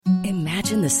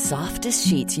Imagine the softest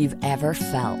sheets you've ever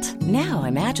felt. Now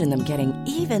imagine them getting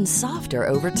even softer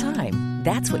over time.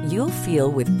 That's what you'll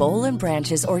feel with Boll and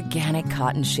Branch's organic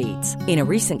cotton sheets. In a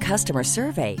recent customer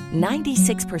survey,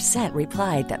 96%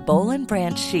 replied that Boll and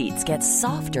Branch sheets get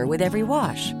softer with every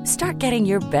wash. Start getting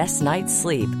your best night's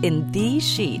sleep in these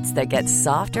sheets that get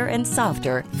softer and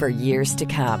softer for years to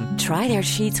come. Try their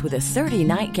sheets with a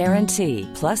 30-night guarantee.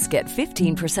 Plus, get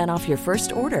 15% off your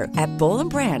first order at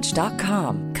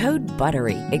bollandbranch.com. Code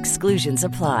BUTTERY. Exclusions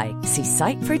apply. See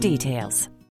site for details.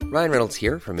 Ryan Reynolds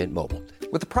here from Mint Mobile.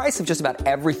 With the price of just about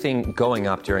everything going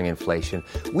up during inflation,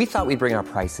 we thought we'd bring our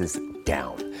prices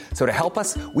down. So to help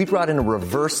us, we brought in a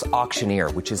reverse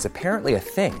auctioneer, which is apparently a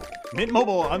thing. Mint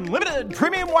Mobile Unlimited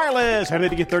Premium Wireless. How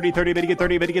to get 30, 30, bit to get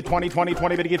 30, bit to get 20, 20,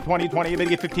 20, bit to get 20, 20, bit to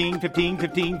get 15, 15,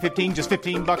 15, 15, just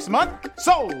 $15 a month?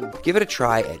 Sold! Give it a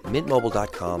try at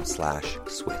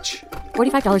mintmobile.com/switch.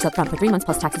 $45 up front for 3 months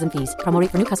plus taxes and fees. Promo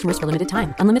rate for new customers for limited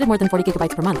time. Unlimited more than 40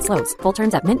 gigabytes per month. Slows full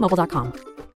terms at mintmobile.com.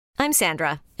 I'm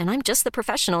Sandra, and I'm just the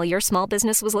professional your small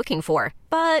business was looking for.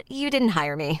 But you didn't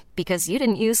hire me because you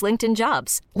didn't use LinkedIn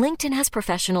Jobs. LinkedIn has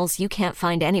professionals you can't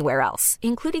find anywhere else,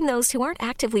 including those who aren't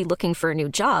actively looking for a new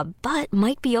job, but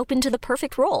might be open to the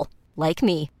perfect role, like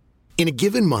me. In a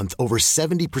given month, over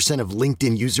 70% of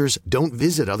LinkedIn users don't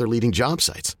visit other leading job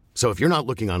sites. So if you're not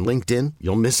looking on LinkedIn,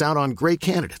 you'll miss out on great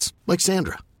candidates like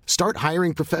Sandra. Start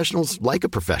hiring professionals like a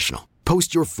professional.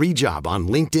 Post your free job on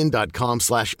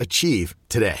linkedin.com/achieve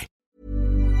today.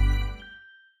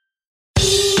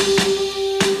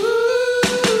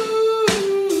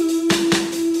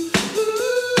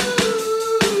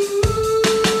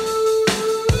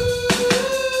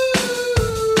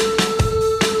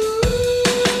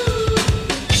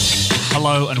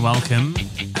 Hello and welcome.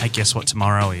 Hey, guess what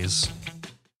tomorrow is?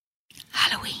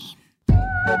 Halloween.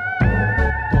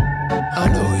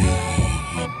 Halloween.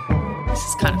 This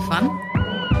is kind of fun.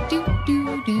 Do,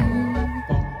 do, do.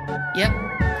 Yep.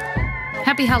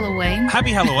 Happy Halloween.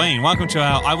 Happy Halloween. Welcome to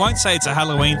our, I won't say it's a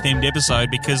Halloween-themed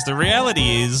episode because the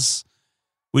reality is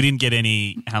we didn't get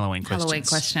any Halloween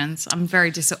questions. I'm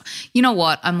very You know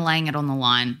what? I'm laying it on the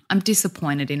line. I'm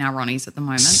disappointed in our Ronnies at the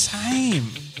moment. Same.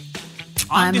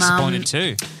 I'm disappointed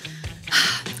too.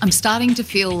 I'm starting to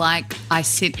feel like I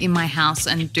sit in my house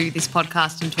and do this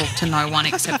podcast and talk to no one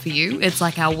except for you. It's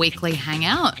like our weekly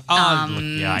hangout. Look,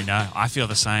 yeah, I know. I feel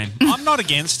the same. I'm not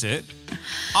against it.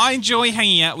 I enjoy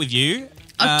hanging out with you.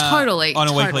 Totally. On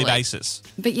a weekly basis.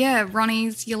 But yeah,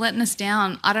 Ronnies, you're letting us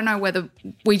down. I don't know whether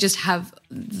we just have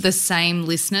the same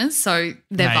listeners, so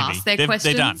they've asked their questions.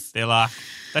 They're done. They're like,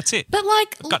 that's it. But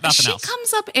like, she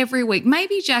comes up every week.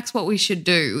 Maybe, Jax, what we should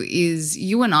do is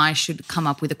you and I should come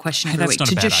up with a question every week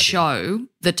to just show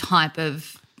the type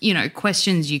of,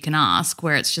 questions you can ask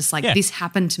where it's just like, this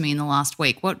happened to me in the last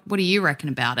week. What do you reckon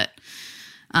about it?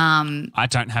 I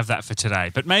don't have that for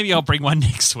today, but maybe I'll bring one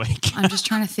next week. I'm just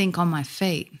trying to think on my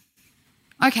feet.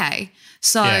 Okay,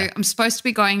 so I'm supposed to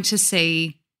be going to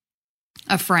see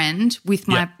a friend with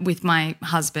my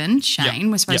husband,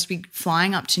 Shane. We're supposed to be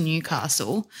flying up to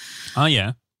Newcastle. Oh,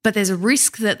 yeah. But there's a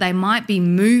risk that they might be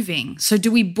moving. So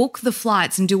do we book the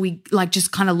flights and do we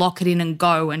just kind of lock it in and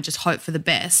go and just hope for the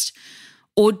best?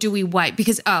 Or do we wait?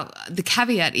 Because the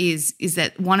caveat is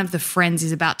that one of the friends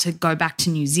is about to go back to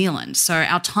New Zealand. So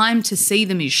our time to see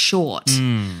them is short.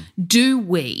 Do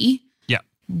we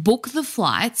book the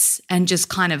flights and just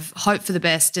kind of hope for the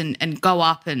best and go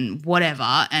up and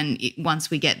whatever, and once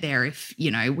we get there, if,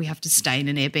 we have to stay in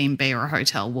an Airbnb or a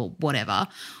hotel, well, whatever.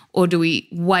 Or do we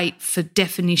wait for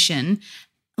definition,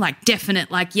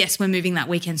 yes, we're moving that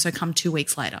weekend, so come 2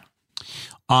 weeks later?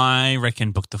 I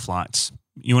reckon book the flights.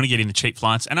 You want to get in the cheap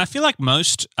flights. And I feel like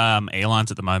most airlines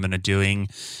at the moment are doing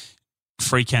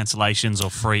free cancellations or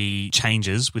free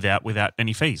changes without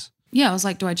any fees. Yeah, I was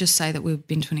like, do I just say that we've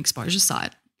been to an exposure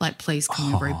site? Like, please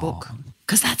can we rebook?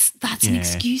 Because that's an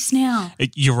excuse now.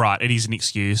 You're right. It is an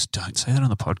excuse. Don't say that on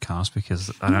the podcast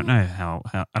because I don't know how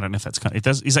I don't know if that's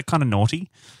is that kind of naughty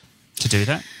to do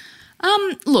that?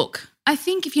 Look, I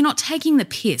think if you're not taking the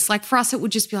piss, like for us, it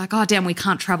would just be like, oh damn, we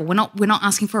can't travel. We're not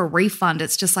asking for a refund.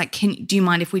 It's just like, do you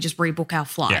mind if we just rebook our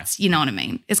flights? Yeah. You know what I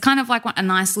mean? It's kind of like a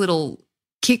nice little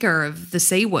kicker of the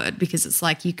C word because it's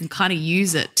like you can kind of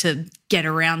use it to get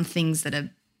around things that are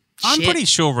I'm pretty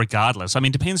sure regardless. I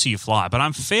mean, depends who you fly, but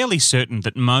I'm fairly certain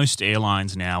that most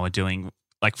airlines now are doing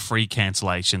like free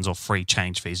cancellations or free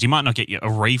change fees. You might not get a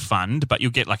refund, but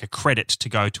you'll get like a credit to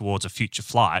go towards a future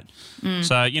flight.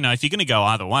 So, if you're going to go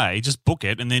either way, just book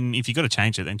it, and then if you've got to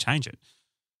change it, then change it.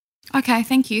 Okay,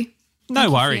 thank you. No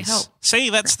Thank you for your worries. help. See,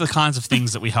 that's the kinds of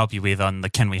things that we help you with on the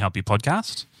Can We Help You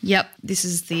podcast. Yep. This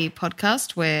is the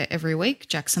podcast where every week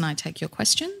Jax and I take your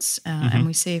questions and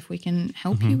we see if we can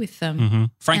help you with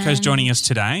them. Franco's joining us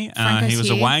today. Franco's he was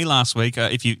here. away last week.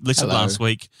 If you listened last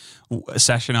week,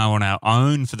 Sasha and I were on our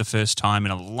own for the first time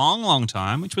in a long, long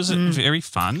time, which was very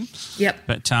fun. Yep.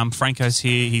 But Franco's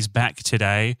here. He's back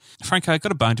today. Franco, I've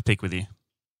got a bone to pick with you.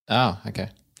 Oh, okay.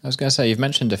 I was going to say, you've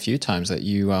mentioned a few times that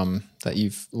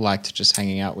you've liked just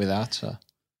hanging out without me.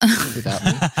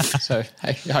 So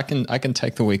hey, I can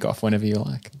take the week off whenever you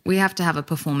like. We have to have a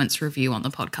performance review on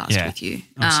the podcast with you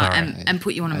I'm sorry. and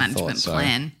put you on a management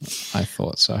plan. I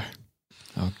thought so.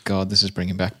 Oh, God, this is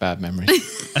bringing back bad memories.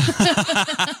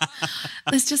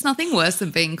 There's just nothing worse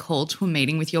than being called to a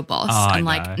meeting with your boss and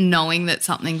know. knowing that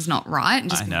something's not right and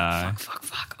just I being know. like,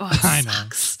 fuck. Oh, it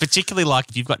sucks. Particularly like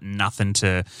if you've got nothing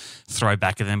to throw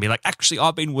back at them and be like, actually,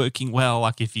 I've been working well.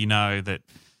 Like if you know that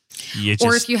you just...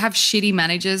 Or if you have shitty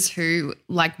managers who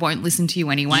like won't listen to you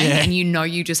anyway and you know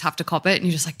you just have to cop it and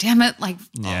you're just like, damn it. Like,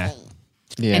 Yeah.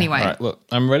 Yeah. Anyway. All right, look,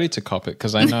 I'm ready to cop it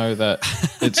because I know that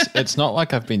it's not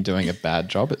like I've been doing a bad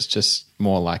job. It's just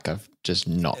more like I've just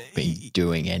not been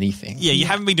doing anything. Yeah, you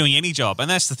haven't been doing any job. And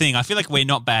that's the thing. I feel like we're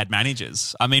not bad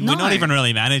managers. I mean, we're No. not even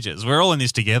really managers. We're all in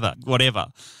this together, whatever.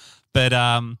 But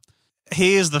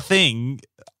here's the thing.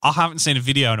 I haven't seen a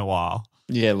video in a while.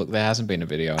 Yeah, look, there hasn't been a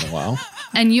video in a while.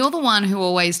 And you're the one who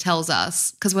always tells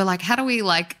us because we're like, how do we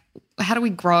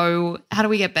grow? How do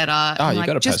we get better? Oh, And you like,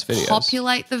 gotta just post videos.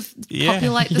 populate the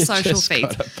You social just feed.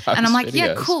 gotta post And I'm like, yeah,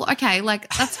 videos. cool. Okay, like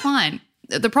that's fine.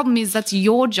 The problem is that's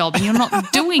your job and you're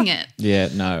not doing it. Yeah,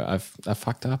 no, I've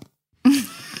fucked up.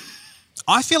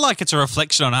 I feel like it's a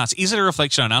reflection on us. Is it a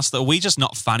reflection on us that we're just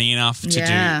not funny enough to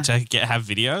have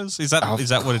videos? Is that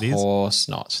what it is? Of course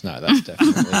not. No, that's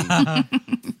definitely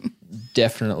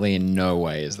definitely in no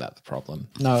way is that the problem.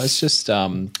 No, it's just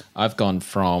I've gone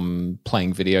from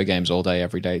playing video games all day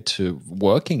every day to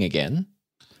working again.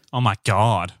 Oh my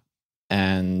God.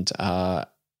 And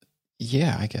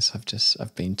yeah, I guess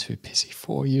I've been too busy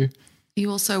for you. You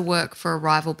also work for a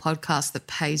rival podcast that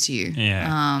pays you.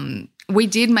 Yeah. We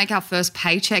did make our first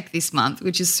paycheck this month,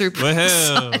 which is super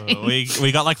exciting.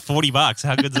 We got like $40.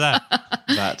 How good's that?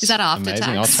 That's Is that after amazing.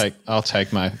 tax? I'll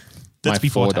take my That's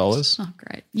before $4. Oh,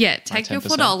 great. Yeah, take your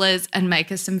 10%. $4 and make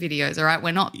us some videos, all right?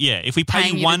 We're not Yeah, if we pay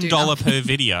Paying you you to do $1 nothing. per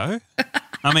video,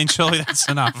 I mean, surely that's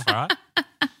enough, right?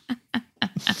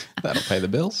 That'll pay the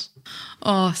bills.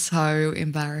 Oh, so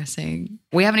embarrassing.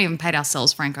 We haven't even paid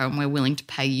ourselves, Franco, and we're willing to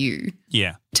pay you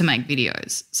Yeah. to make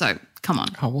videos. So come on.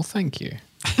 Oh, well, thank you.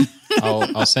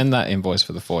 I'll send that invoice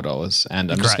for the $4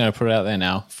 and I'm just Great. going to put it out there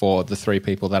now for the 3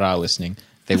 people that are listening.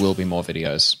 There will be more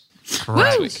videos Great.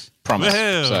 next week. Promise.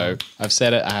 Woohoo. So I've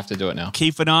said it. I have to do it now.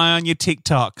 Keep an eye on your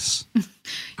TikToks.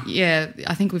 Yeah,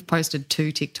 I think we've posted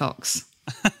 2 TikToks.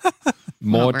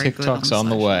 More Not very good TikToks on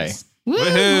the way. socials. Woo, Woohoo.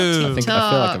 I feel like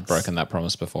I've TikToks. broken that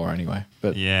promise before anyway.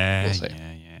 But Yeah, we'll see.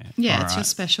 yeah. Yeah, All it's your right.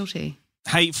 specialty.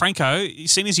 Hey, Franco,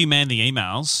 seeing as you man the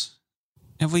emails,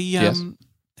 have we Yes.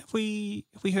 have we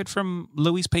heard from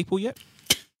Louis' people yet?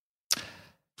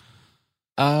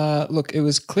 Look, it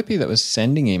was Clippy that was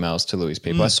sending emails to Louis'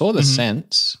 people. I saw the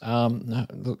sent. No,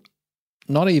 look,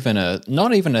 not even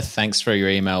a thanks for your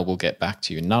email. We'll get back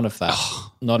to you. None of that.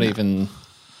 Even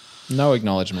no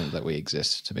acknowledgement that we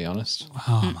exist. To be honest,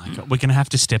 Oh my God, we're going to have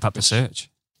to step up the search.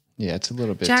 yeah, it's a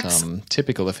little bit Jax-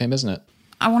 typical of him, isn't it?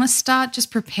 I want to start just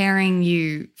preparing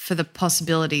you for the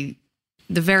possibility,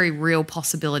 the very real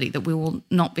possibility that we will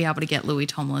not be able to get Louis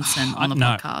Tomlinson on the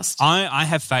No, podcast. I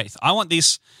have faith. I want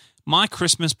this. My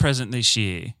Christmas present this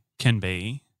year can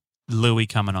be Louis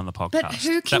coming on the podcast. But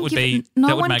who can that would give be it? No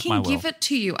that would one make my can world. give it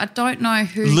to you. I don't know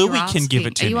who Louis you're can give asking.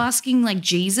 it to Are you me. asking like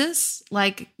Jesus?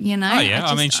 Like, you know? Oh yeah, I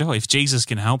just- mean, sure. If Jesus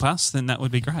can help us, then that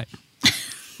would be great.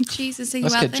 Jesus, are you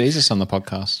Let's out get there? Jesus on the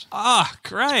podcast. Ah,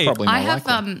 great. Probably more I have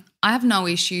likely. I have no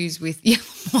issues with yeah,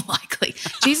 more likely.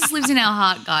 Jesus lives in our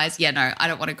heart, guys. Yeah, no, I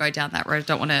don't want to go down that road. I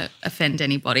don't want to offend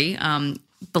anybody.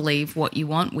 Believe what you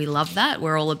want. We love that.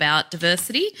 We're all about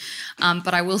diversity.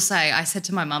 But I will say, I said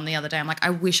to my mum the other day, I'm like,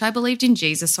 I wish I believed in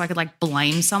Jesus so I could like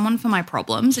blame someone for my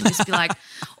problems and just be like,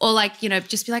 or like, you know,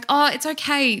 just be like, oh, it's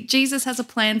okay. Jesus has a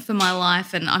plan for my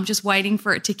life and I'm just waiting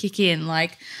for it to kick in.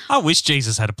 Like, I wish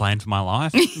Jesus had a plan for my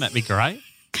life. That'd be great.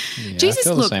 Yeah, Jesus, I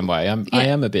feel look- the same way. I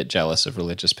am a bit jealous of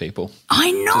religious people. I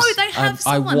know Just- they have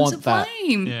I someone want to that.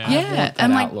 blame. Yeah. Yeah, I want that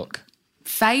and like outlook.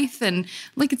 faith and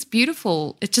like it's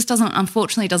beautiful. It just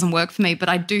unfortunately doesn't work for me, but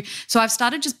I do. So I've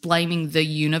started just blaming the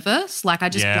universe. Like I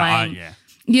just blame,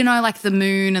 you know, like the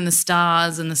moon and the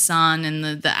stars and the sun and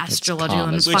the astrological and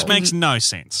karma's Which fault. makes no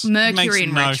sense. Mercury Makes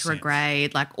in no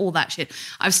retrograde, like all that shit.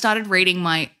 I've started reading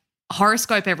my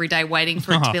horoscope every day waiting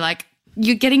for it to be like,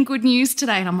 you're getting good news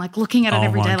today. And I'm like looking at it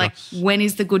every day like, when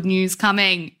is the good news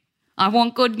coming? I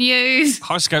want good news.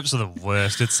 Horoscopes are the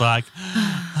worst. It's like,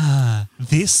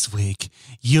 this week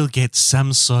you'll get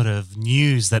some sort of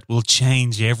news that will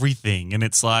change everything. And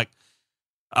it's like,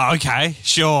 okay,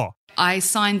 sure. I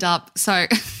signed up. So,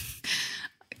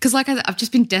 because like I've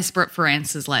just been desperate for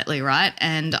answers lately, right?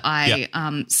 And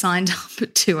I signed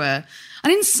up to I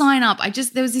didn't sign up.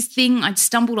 There was this thing, I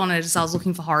stumbled on it as I was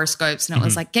looking for horoscopes, and it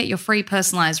was like, get your free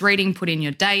personalized reading, put in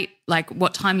your date, like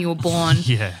what time you were born,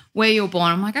 where you were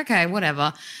born. I'm like, okay,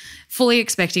 whatever. Fully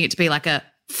expecting it to be like a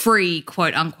free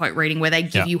quote unquote reading where they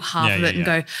give you half of it and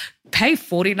go, pay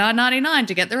 $49.99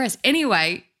 to get the rest.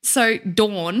 Anyway, so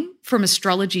Dawn from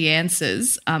Astrology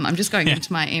Answers, I'm just going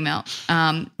into my email.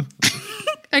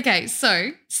 Okay,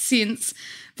 so since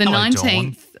the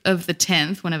 19th of the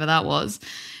 10th, whenever that was,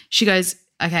 she goes,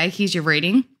 okay, here's your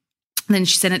reading. And then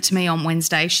she sent it to me on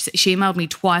Wednesday. She emailed me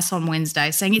twice on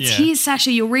Wednesday saying, it's here,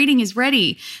 Sasha, your reading is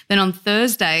ready. Then on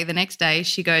Thursday, the next day,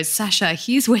 she goes, Sasha,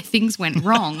 here's where things went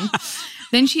wrong.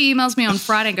 Then she emails me on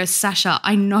Friday and goes, Sasha,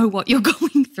 I know what you're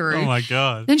going through. Oh, my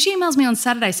God. Then she emails me on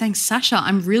Saturday saying, Sasha,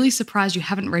 I'm really surprised you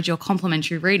haven't read your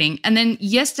complimentary reading. And then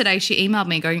yesterday she emailed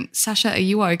me going, Sasha, are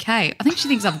you okay? I think she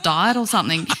thinks I've died or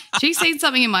something. She's seen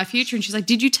something in my future and she's like,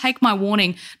 did you take my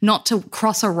warning not to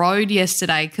cross a road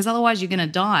yesterday? Because otherwise you're going to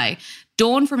die.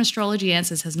 Dawn from Astrology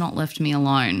Answers has not left me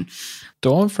alone.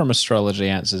 Dawn from Astrology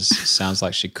Answers sounds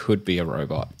like she could be a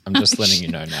robot. I'm just letting you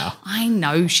know now. I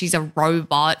know she's a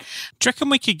robot. Do you reckon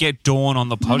we could get Dawn on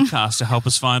the podcast to help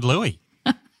us find Louis?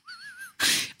 I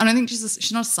don't think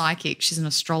she's not a psychic. She's an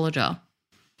astrologer.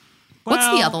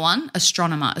 What's the other one?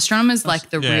 Astronomer. Astronomer's like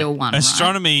the real one,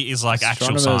 Astronomy is like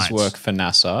actual science. Astronomers work for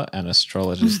NASA and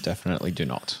astrologers definitely do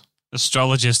not.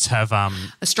 Astrologists have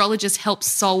astrologists help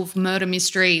solve murder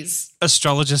mysteries.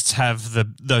 Astrologists have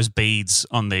those beads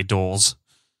on their doors.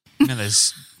 You know,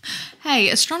 there's Hey,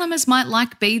 astronomers might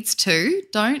like beads too.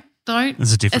 Don't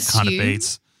There's a different assume. kind of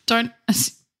beads. Don't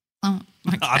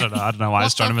okay. I don't know why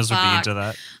astronomers would be into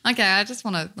that. Okay, I just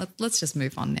want to let's just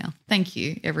move on now. Thank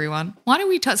you, everyone. Why don't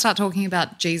we start talking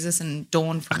about Jesus and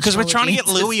Dawn from Because we're trying to get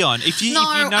Louis on. If you know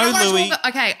Louis,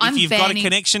 if you've got a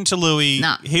connection to Louis,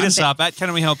 hit us up at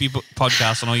Can We Help You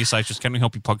Podcast on all your socials,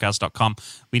 canwehelpyoupodcast.com.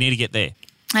 We need to get there.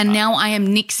 And now I am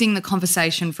nixing the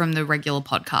conversation from the regular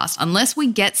podcast. Unless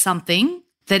we get something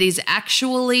that is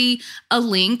actually a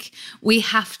link, we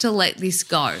have to let this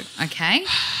go, okay?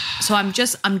 So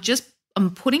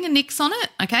I'm putting a nix on it,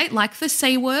 okay? Like the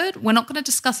C word. We're not going to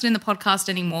discuss it in the podcast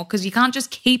anymore because you can't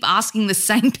just keep asking the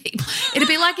same people. It'd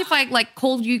be like if I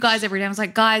called you guys every day. I was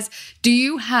like, guys, do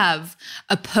you have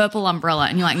a purple umbrella?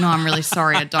 And you're like, no, I'm really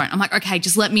sorry, I don't. I'm like, okay,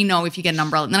 just let me know if you get an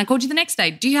umbrella. And then I called you the next day.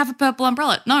 Do you have a purple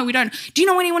umbrella? No, we don't. Do you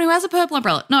know anyone who has a purple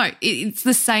umbrella? No, it's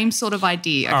the same sort of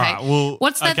idea, okay? All right, well,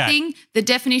 what's that thing? The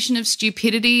definition of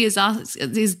stupidity is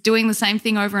doing the same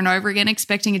thing over and over again,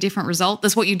 expecting a different result.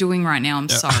 That's what you're doing right now. I'm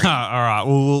sorry. All right,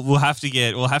 well, we'll have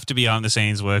to behind the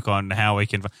scenes work on how we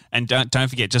can, and don't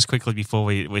forget, just quickly before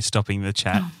we're stopping the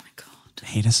chat. Oh my God.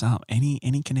 Hit us up.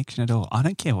 Any connection at all. I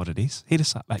don't care what it is. Hit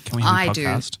us up at Can We Help You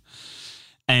Podcast.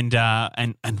 And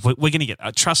we're going to get,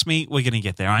 trust me, we're going to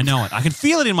get there. I know it. I can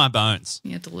feel it in my bones.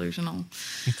 You're delusional.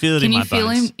 I can feel it in my bones. Can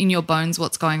you feel in your bones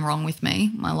what's going wrong with me,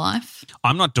 my life?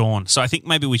 I'm not Dawn, so I think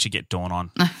maybe we should get Dawn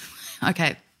on.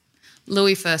 Okay.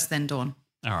 Louis first, then Dawn.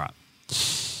 All right.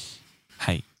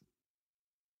 Hey.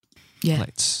 Yeah.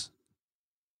 Let's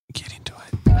get into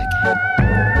it. Okay.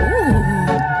 Ooh.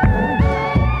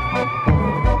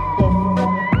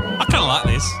 I kind of like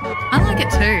this. I like it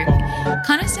too.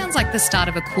 Kind of sounds like the start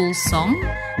of a cool song.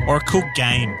 Or a cool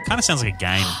game. Kind of sounds like a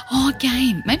game. Oh, a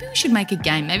game. Maybe we should make a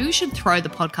game. Maybe we should throw the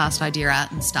podcast idea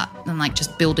out and start and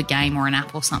just build a game or an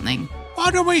app or something. Why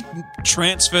don't we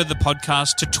transfer the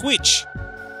podcast to Twitch?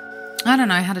 I don't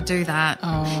know how to do that.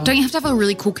 Oh. Don't you have to have a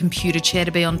really cool computer chair to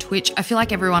be on Twitch? I feel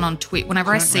like everyone on Twitch,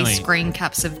 whenever I see screen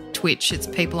caps of Twitch, it's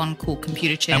people on cool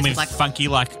computer chairs. And with funky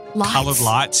coloured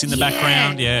lights in the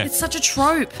background. Yeah. It's such a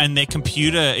trope. And their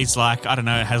computer is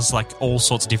has all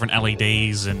sorts of different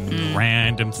LEDs and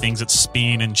random things that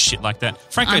spin and shit like that.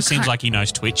 Franco seems like he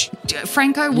knows Twitch.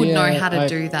 Franco would know how to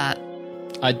do that.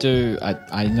 I do.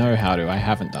 I know how to. I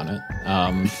haven't done it.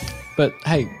 But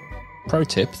hey, pro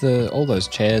tip, all those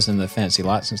chairs and the fancy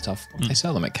lights and stuff, they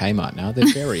sell them at Kmart now.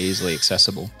 They're very easily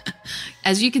accessible.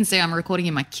 As you can see, I'm recording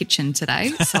in my kitchen today,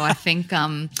 so I think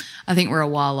we're a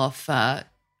while off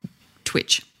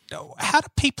Twitch. How do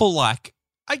people I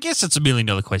guess it's $1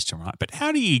 million question, right? But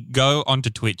how do you go onto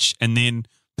Twitch and then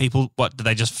people, do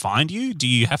they just find you? Do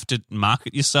you have to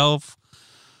market yourself?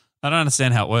 I don't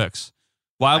understand how it works.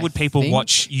 Why would people think-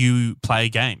 watch you play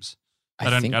games?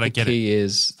 I think the get key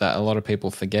is that a lot of people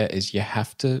forget is you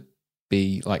have to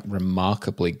be like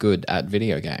remarkably good at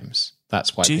video games.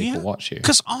 That's why Do people you? watch you.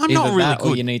 Because I'm Either not really that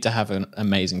good. or you need to have an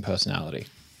amazing personality.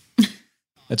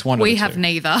 It's one of We the have two.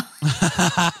 neither.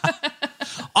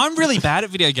 I'm really bad at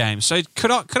video games, so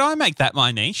could I make that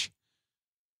my niche?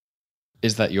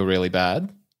 Is that you're really bad?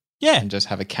 Yeah. And just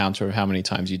have a counter of how many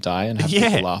times you die and have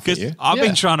people laugh at you? I've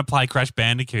been trying to play Crash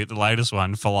Bandicoot, the latest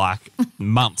one, for like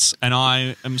months, and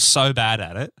I am so bad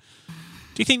at it. Do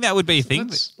you think that would be a thing?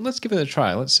 Let's give it a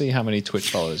try. Let's see how many Twitch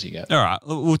followers you get. All right,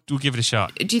 we'll give it a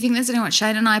shot. Do you think there's anyone?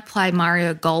 Shane and I play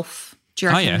Mario Golf. Do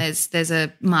you reckon yeah. there's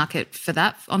a market for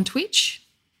that on Twitch?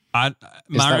 Is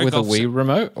that with a Wii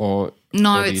remote or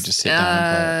No, do you it's just sit down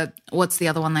and play it? what's the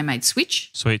other one they made? Switch,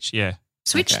 yeah.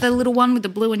 Switch, Okay. the little one with the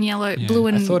blue and yellow, blue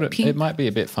and I thought pink. it might be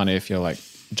a bit funny if you're like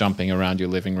jumping around your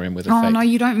living room with a Oh fake. no,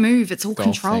 you don't move. It's all golf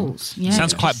controls. Yeah,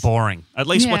 Sounds quite boring. At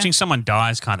least Yeah. watching someone die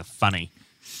is kind of funny,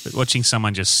 but watching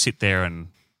someone just sit there and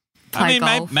Play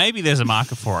golf. maybe there's a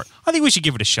market for it. I think we should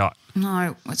give it a shot.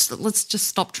 No, let's just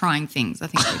stop trying things. I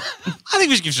think I think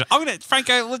we should give it a shot.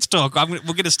 Franco, let's talk. We're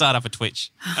going to start up a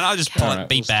Twitch, and I'll just All right,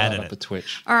 be we'll bad start at up it. a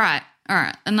Twitch. All right.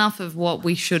 Enough of what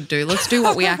we should do. Let's do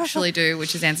what we actually do,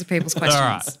 which is answer people's questions.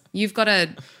 right. You've got a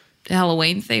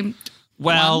Halloween themed.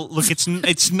 Well, look,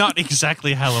 it's not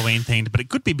exactly Halloween themed, but it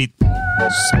could be a bit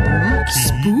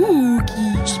spooky.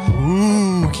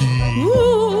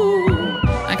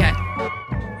 Okay.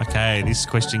 Okay, this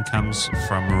question comes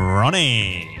from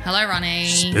Ronnie. Hello, Ronnie.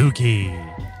 Spooky.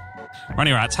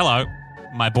 Ronnie writes, hello,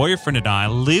 my boyfriend and I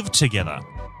live together.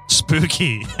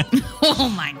 Spooky. Oh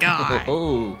my god.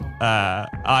 Oh,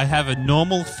 I have a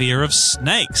normal fear of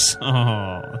snakes.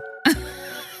 Oh,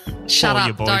 Shut poor up.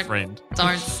 your boyfriend.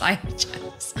 Don't say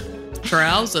Jess.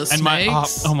 Trouser And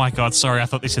snakes. oh my God, sorry, I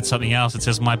thought they said something else. It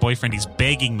says my boyfriend is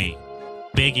begging me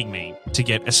to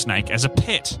get a snake as a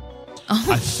pet. Oh.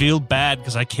 I feel bad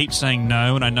because I keep saying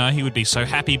no and I know he would be so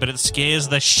happy, but it scares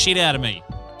the shit out of me.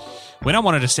 When I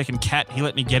wanted a second cat, he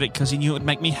let me get it because he knew it would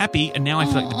make me happy, and now I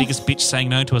feel like the biggest bitch saying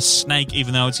no to a snake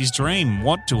even though it's his dream.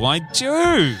 What do I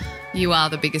do? You are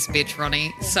the biggest bitch,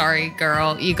 Ronnie. Sorry,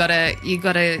 girl. You gotta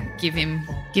give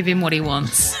him what he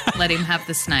wants. Let him have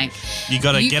the snake. You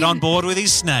got to You get can- on board with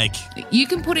his snake. You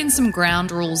can put in some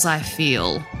ground rules, I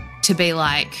feel, to be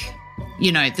like,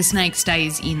 the snake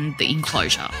stays in the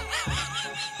enclosure.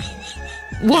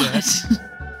 What?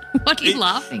 What are you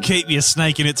laughing at? Keep your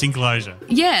snake in its enclosure.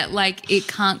 Yeah, like it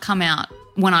can't come out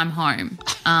when I'm home.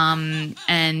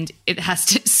 And it has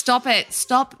to stop it.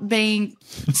 Stop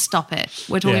it.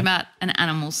 We're talking Yeah. about an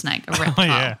animal snake, a reptile. Oh,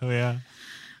 yeah, we are.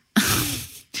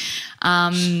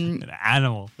 An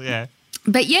animal, yeah.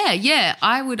 But yeah,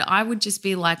 I would just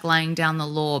be like laying down the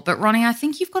law. But Ronnie, I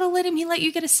think you've got to let him. He let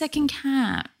you get a second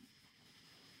cat.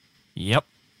 Yep.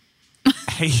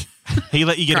 He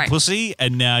let you get Great. a pussy,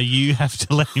 and now you have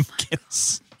to let him get a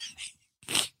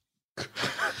snake.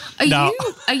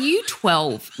 Are you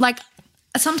 12? Like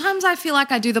sometimes I feel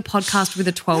like I do the podcast with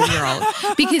a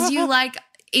 12-year-old because you like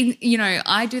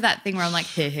I do that thing where I'm like,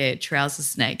 hair, trouser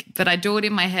snake, but I do it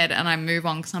in my head and I move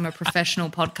on because I'm a professional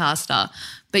podcaster.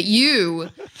 But you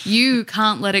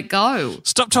can't let it go.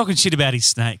 Stop talking shit about his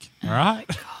snake, all right?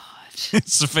 God.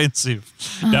 It's offensive.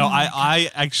 No, I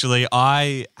actually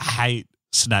hate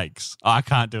snakes. I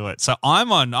can't do it. So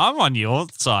I'm on your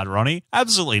side, Ronnie.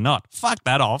 Absolutely not. Fuck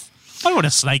that off. I don't want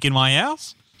a snake in my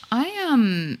house.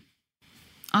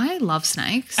 I love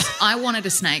snakes. I wanted a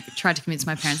snake, tried to convince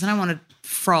my parents, and I wanted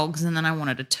frogs, and then I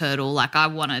wanted a turtle. Like I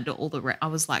wanted I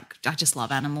was like, I just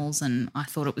love animals, and I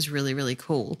thought it was really, really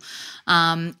cool.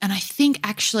 And I think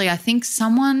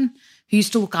someone who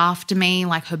used to look after me,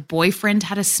 like her boyfriend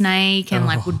had a snake and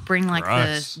like would bring like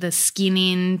gross. the skin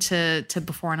in to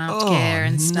before and after care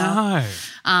and stuff.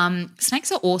 No.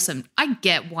 Snakes are awesome. I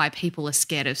get why people are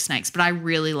scared of snakes, but I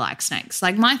really like snakes.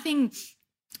 Like my thing,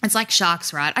 it's like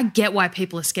sharks, right? I get why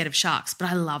people are scared of sharks, but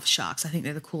I love sharks. I think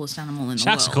they're the coolest animal in the world.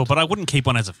 Sharks are cool, but I wouldn't keep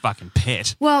one as a fucking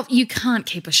pet. Well, you can't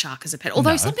keep a shark as a pet.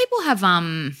 Although some people have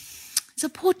is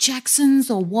it Port Jacksons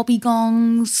or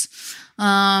wobbegongs?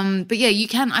 But yeah, you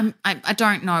can. I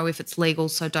don't know if it's legal,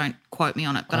 so don't quote me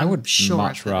on it. But I I'm would sure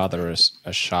much rather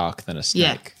a shark than a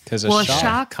Yeah. snake because Well, a a shark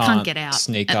shark can't get out.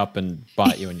 sneak up and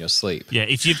bite you in your sleep. Yeah,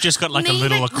 if you've just got like a Neither-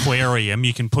 little aquarium,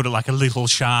 you can put like a little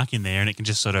shark in there and it can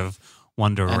just sort of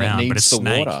wander And around. it but a needs the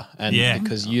snake, water, and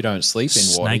because you don't sleep in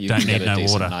water, Snake you don't can get need a no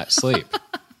decent water. night's sleep.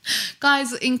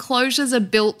 Guys, enclosures are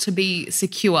built to be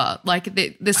secure. Like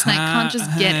the snake can't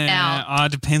just get out. Oh,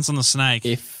 it depends on the snake.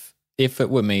 If it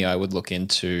were me, I would look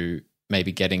into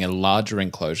maybe getting a larger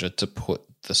enclosure to put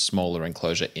the smaller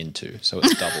enclosure into, so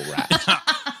it's double wrapped.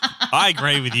 I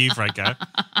agree with you, Franco.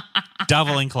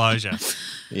 Double enclosure.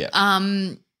 Yeah.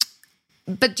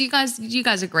 But do you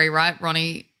guys agree, right?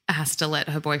 Ronnie has to let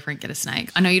her boyfriend get a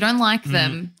snake. I know you don't like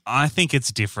them. I think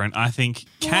it's different. I think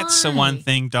cats are one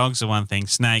thing, dogs are one thing,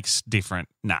 snakes different.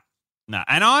 Nah.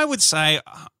 And I would say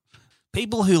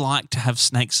people who like to have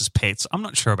snakes as pets, I'm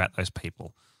not sure about those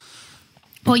people.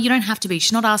 Well, you don't have to be.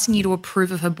 She's not asking you to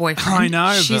approve of her boyfriend. I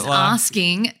know. She's but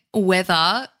asking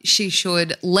whether she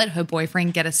should let her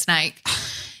boyfriend get a snake.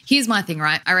 Here's my thing,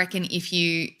 right? I reckon if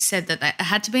you said that they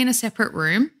had to be in a separate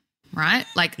room, right?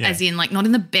 Like, as in, like, not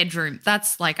in the bedroom.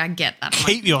 That's like, I get that.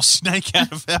 Keep your snake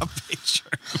out of our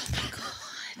bedroom.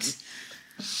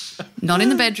 Not in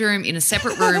the bedroom, in a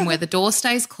separate room where the door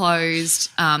stays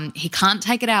closed. He can't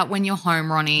take it out when you're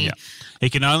home, Ronnie. Yeah. He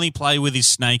can only play with his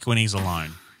snake when he's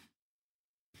alone.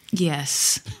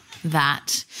 Yes,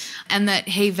 that. And that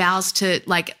he vows to,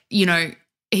 like, you know,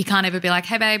 he can't ever be like,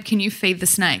 hey, babe, can you feed the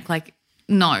snake? Like,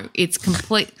 no, it's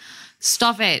complete.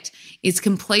 Stop it. It's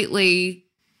completely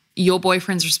your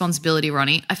boyfriend's responsibility,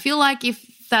 Ronnie. I feel like if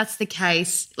that's the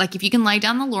case, like if you can lay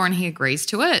down the law and he agrees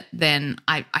to it, then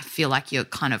I feel like you're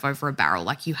kind of over a barrel,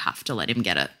 like you have to let him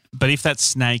get it. But if that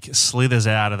snake slithers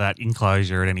out of that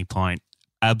enclosure at any point,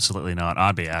 absolutely not.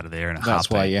 I'd be out of there in a heartbeat. That's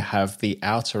why you have the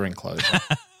outer enclosure.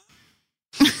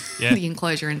 Yeah. The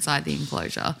enclosure inside the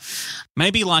enclosure.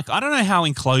 Maybe like, I don't know how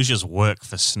enclosures work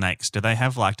for snakes. Do they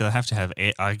have to have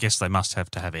air? I guess they must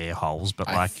have to have air holes, but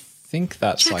I think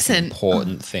that's Jackson. like an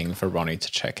important thing for Ronnie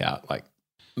to check out. Like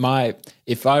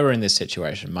if I were in this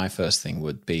situation, my first thing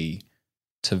would be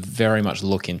to very much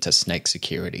look into snake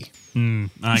security. I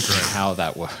agree. How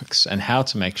that works and how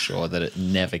to make sure that it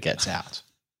never gets out.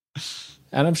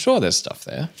 And I'm sure there's stuff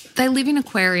there. They live in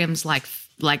aquariums like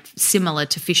similar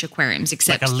to fish aquariums,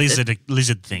 except like a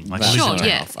lizard thing. Like That's a Sure, lizard.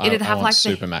 yeah. It'd have I want like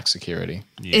the- Supermax security.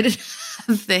 Yeah. it'd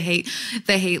have the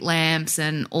heat lamps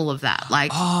and all of that.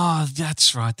 Like, Oh,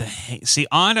 that's right. The heat. See,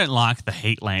 I don't like the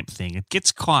heat lamp thing. It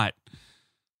gets quite,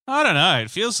 I don't know.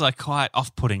 It feels like quite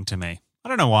off-putting to me. I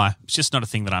don't know why. It's just not a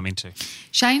thing that I'm into.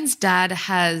 Shane's dad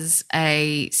has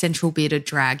a central bearded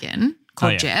dragon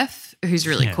called Jeff, who's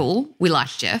really cool. We like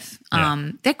Jeff.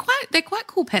 Yeah. They're quite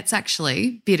cool pets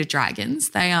actually, bearded dragons.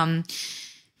 They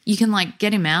you can like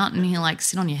get him out and he'll like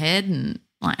sit on your head and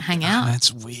like hang out.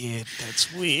 That's weird.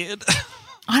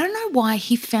 I don't know why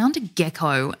he found a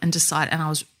gecko and decided, and I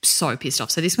was so pissed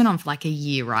off. So this went on for like a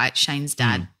year, right? Shane's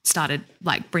dad started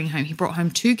like he brought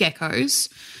home 2 geckos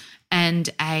and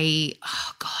it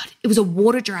was a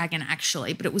water dragon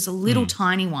actually, but it was a little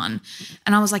tiny one.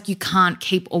 And I was like, you can't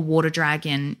keep a water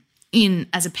dragon in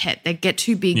as a pet. They get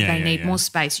too big. They need more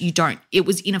space. You don't. It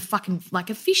was in a fucking like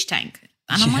a fish tank.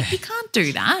 And I'm like, you can't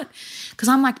do that because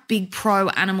I'm like big pro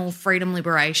animal freedom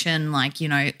liberation, like, you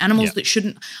know, animals that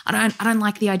shouldn't – I don't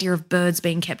like the idea of birds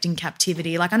being kept in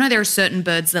captivity. Like I know there are certain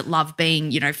birds that love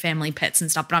being, you know, family pets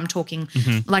and stuff, but I'm talking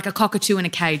like a cockatoo in a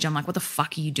cage. I'm like, what the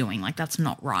fuck are you doing? Like that's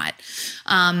not right.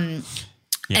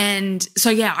 And so,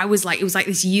 yeah, it was like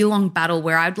this year-long battle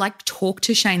where I'd like talk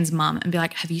to Shane's mum and be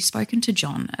like, have you spoken to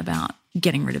John about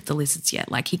getting rid of the lizards yet?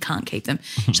 Like he can't keep them.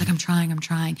 She's like, I'm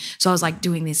trying. So I was like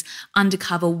doing this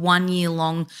undercover 1 year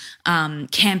long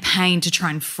campaign to try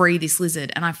and free this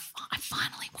lizard. And I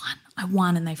finally won. I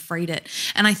won and they freed it.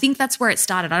 And I think that's where it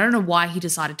started. I don't know why he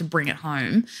decided to bring it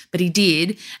home, but he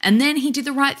did. And then he did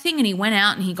the right thing and he went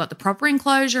out and he got the proper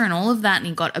enclosure and all of that and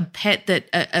he got a pet that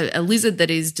a lizard that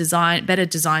is better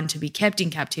designed to be kept in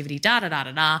captivity,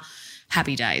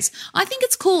 happy days. I think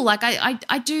it's cool. Like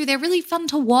I do. They're really fun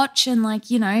to watch and like,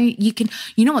 you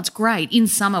know what's great in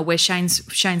summer where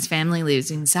Shane's family lives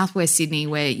in southwest Sydney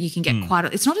where you can get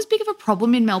it's not as big of a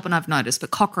problem in Melbourne I've noticed, but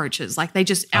cockroaches, like they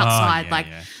just outside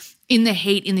in the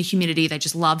heat, in the humidity, they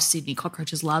just love Sydney.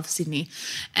 Cockroaches love Sydney.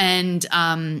 And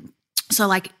so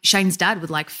like Shane's dad would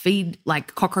like feed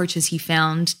like cockroaches he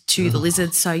found to the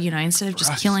lizards. So, you know, instead of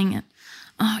just killing it.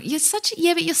 Oh, you're so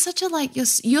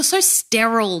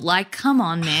sterile. Like, come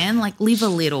on, man. Like, live a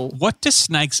little. What do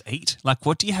snakes eat? Like,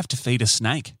 what do you have to feed a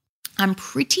snake? I'm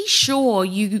pretty sure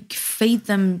you feed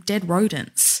them dead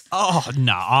rodents. Oh,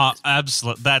 no.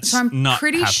 Absolutely. That's not I'm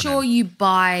pretty happening. sure you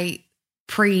buy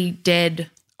pre-dead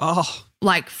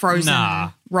like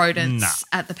frozen rodents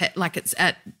at the pet, like it's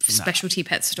at specialty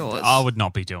pet stores. I would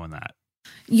not be doing that.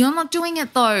 You're not doing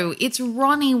it though. It's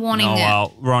Ronnie wanting it.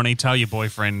 Well, Ronnie, tell your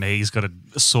boyfriend he's got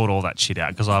to sort all that shit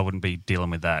out because I wouldn't be dealing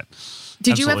with that.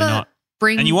 Did Absolutely you ever not.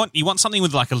 bring? And you want something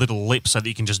with like a little lip so that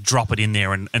you can just drop it in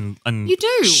there and You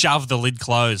do. shove the lid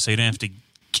closed so you don't have to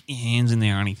get your hands in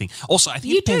there or anything. Also, I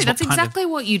think You it depends do. That's what kind exactly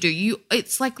what you do.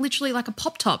 It's like literally like a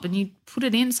pop top, and you put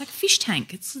it in. It's like a fish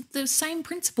tank. It's the same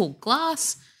principle.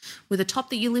 Glass with a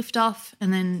top that you lift off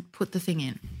and then put the thing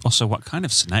in. Also, what kind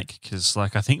of snake? Because,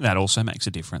 like, I think that also makes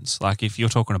a difference. Like, if you're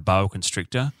talking a boa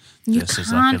constrictor You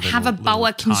versus can't like have a boa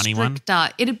little tiny one.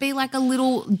 constrictor. It'd be like a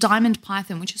little diamond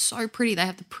python, which is so pretty. They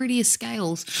have the prettiest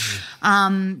scales.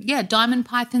 Diamond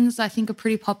pythons I think are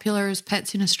pretty popular as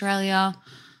pets in Australia.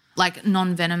 Like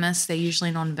non-venomous. They're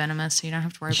usually non-venomous, so you don't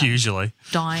have to worry about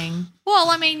dying. Well,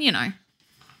 I mean, you know,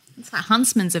 it's like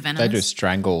huntsmen's are venomous. They do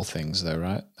strangle things though,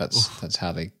 right? That's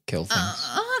how they kill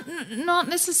things. Not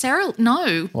necessarily.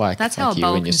 No. That's how a you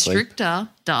boa when you sleep. constrictor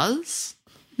does.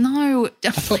 No.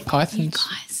 I thought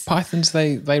pythons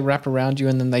they wrap around you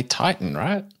and then they tighten,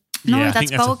 right? No, Yeah, I that's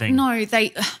think that's a boa. thing. No,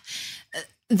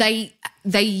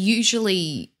 they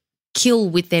usually kill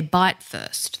with their bite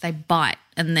first. They bite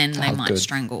and then they might good.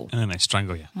 strangle. And then they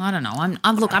strangle you. I don't know. I'm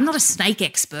not a snake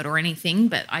expert or anything,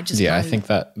 but I just know. I think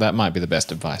that might be the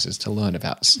best advice is to learn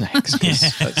about snakes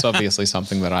because that's obviously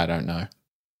something that I don't know.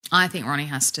 I think Ronnie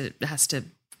has to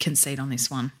concede on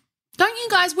this one. Don't you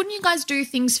guys? Wouldn't you guys do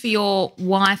things for your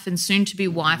wife and soon-to-be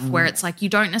wife where it's like you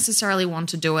don't necessarily want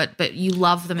to do it, but you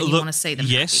love them and you want to see them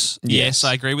Yes, happy? yes,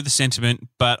 I agree with the sentiment,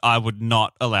 but I would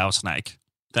not allow a snake.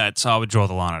 I would draw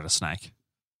the line at a snake.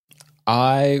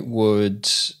 I would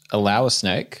allow a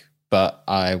snake, but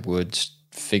I would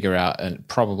figure out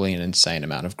probably an insane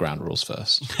amount of ground rules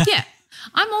first. Yeah.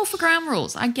 I'm all for ground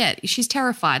rules. I get she's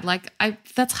terrified.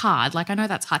 That's hard. I know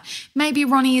that's hard. Maybe,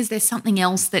 Ronnie, is there something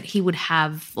else that he would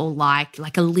have or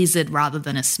like a lizard rather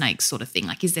than a snake sort of thing?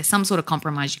 Like, is there some sort of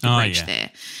compromise you could reach there?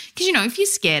 Because, you know, if you're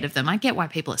scared of them, I get why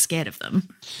people are scared of them.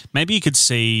 Maybe you could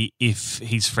see if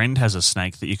his friend has a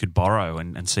snake that you could borrow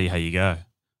and see how you go.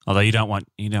 Although you don't want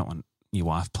your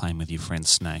wife playing with your friend's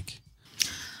snake.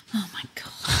 Oh, my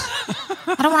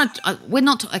God. I don't want to we're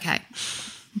not – okay.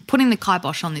 Putting the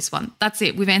kibosh on this one. That's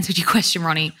it. We've answered your question,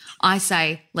 Ronnie. I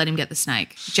say let him get the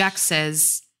snake. Jack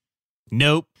says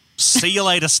nope. See you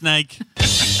later, snake.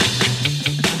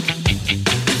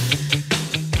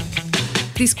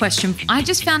 This question, I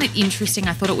just found it interesting.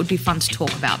 I thought it would be fun to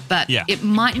talk about, but it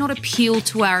might not appeal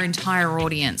to our entire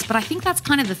audience. But I think that's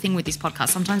kind of the thing with this podcast.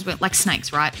 Sometimes we're like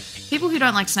snakes, right? People who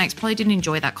don't like snakes probably didn't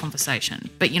enjoy that conversation.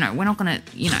 But, you know, we're not going to,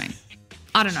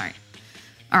 I don't know.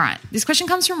 All right. This question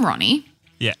comes from Ronnie.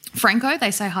 Yeah. Franco, they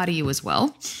say hi to you as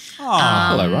well.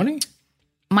 Hello, Ronnie.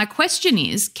 My question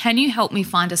is, can you help me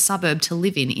find a suburb to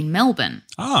live in Melbourne?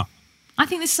 Oh. I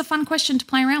think this is a fun question to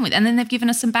play around with. And then they've given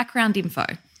us some background info.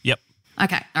 Yep.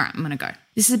 Okay. All right. I'm going to go.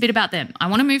 This is a bit about them. I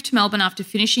want to move to Melbourne after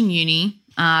finishing uni,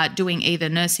 doing either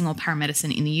nursing or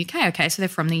paramedicine in the UK. Okay. So they're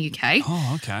from the UK.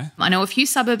 Oh, okay. I know a few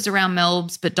suburbs around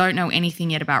Melbs, but don't know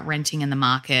anything yet about renting in the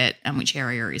market and which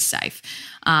area is safe.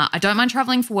 I don't mind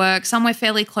travelling for work, somewhere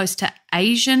fairly close to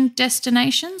Asian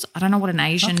destinations. I don't know what an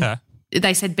Asian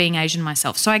They said being Asian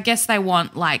myself. So I guess they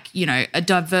want a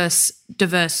diverse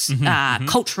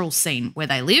cultural scene where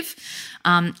they live.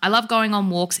 I love going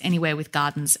on walks anywhere with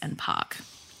gardens and park.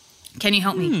 Can you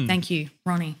help me? Thank you,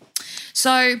 Ronnie.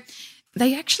 So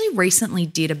they actually recently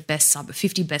did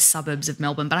 50 best suburbs of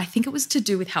Melbourne, but I think it was to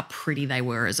do with how pretty they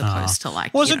were as opposed to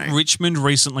Wasn't Richmond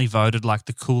recently voted like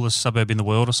the coolest suburb in the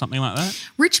world or something like that?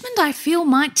 Richmond, I feel,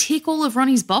 might tick all of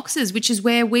Ronnie's boxes, which is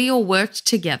where we all worked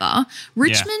together.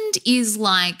 Richmond is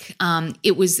like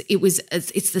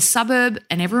it's the suburb,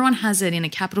 and everyone has it in a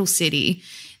capital city.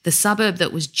 The suburb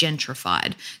that was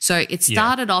gentrified. So it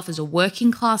started off as a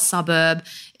working class suburb.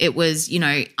 It was,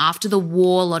 after the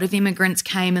war, a lot of immigrants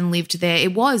came and lived there.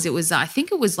 I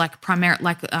think it was like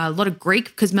a lot of Greek,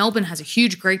 because Melbourne has a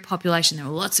huge Greek population. There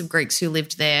were lots of Greeks who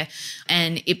lived there,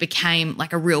 and it became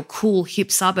like a real cool,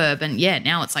 hip suburb. And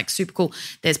now it's like super cool.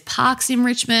 There's parks in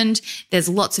Richmond. There's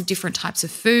lots of different types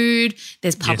of food.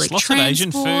 There's public transport. Lots of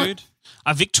Asian food.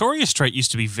 Victoria Street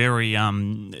used to be very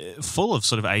full of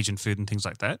sort of Asian food and things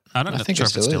like that. I think it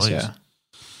still is.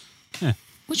 Yeah.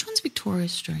 Which one's Victoria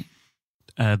Street?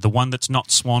 The one that's not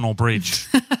Swan or Bridge.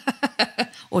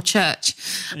 Or Church.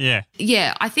 Yeah.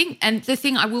 Yeah, I think, and the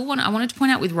thing I wanted to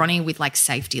point out with Ronnie with like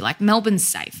safety, like Melbourne's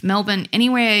safe. Melbourne,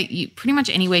 pretty much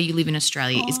anywhere you live in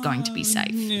Australia is going to be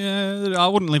safe. Yeah, I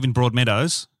wouldn't live in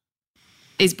Broadmeadows.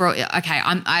 I'm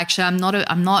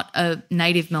not a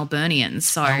native Melburnian,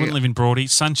 so I wouldn't live in Broadie.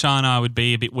 Sunshine, I would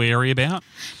be a bit wary about.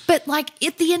 But like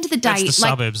at the end of the day, that's the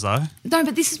suburbs, though. No,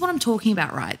 but this is what I'm talking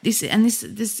about, right? This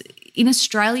in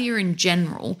Australia in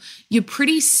general, you're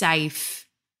pretty safe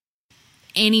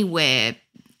anywhere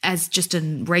as just a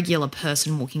regular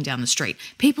person walking down the street.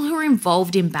 People who are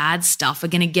involved in bad stuff are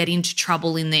going to get into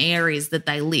trouble in the areas that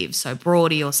they live. So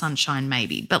Broady or Sunshine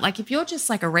maybe. But like if you're just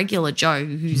like a regular Joe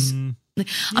who's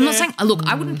I'm not saying, look,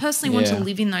 I wouldn't personally want to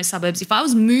live in those suburbs. If I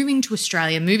was moving to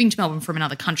Australia, moving to Melbourne from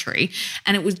another country,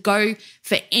 and it would go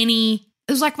for any,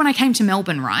 it was like when I came to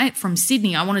Melbourne, right, from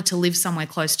Sydney, I wanted to live somewhere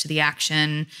close to the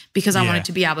action because I wanted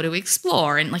to be able to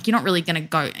explore. And like, you're not really going to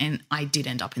go, and I did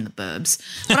end up in the burbs,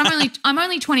 but I'm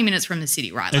only 20 minutes from the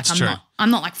city, right? Like I'm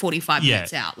not like 45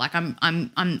 minutes out. Like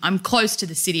I'm close to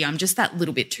the city. I'm just that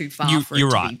little bit too far. You're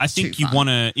right. I think you want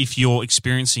to, if you're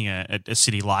experiencing a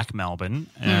city like Melbourne,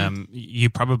 you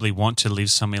probably want to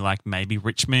live somewhere like maybe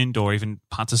Richmond or even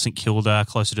parts of St Kilda,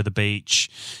 closer to the beach,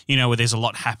 you know, where there's a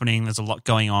lot happening, there's a lot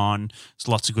going on, there's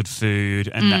lots of good food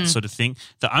and that sort of thing.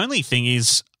 The only thing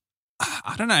is,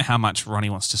 I don't know how much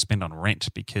Ronnie wants to spend on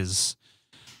rent because...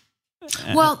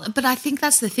 Well, but I think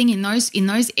that's the thing in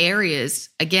those areas,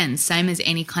 again, same as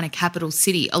any kind of capital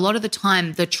city, a lot of the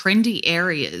time the trendy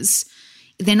areas,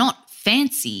 they're not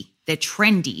fancy, they're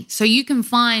trendy. So you can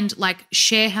find like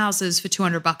share houses for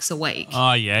 $200 a week.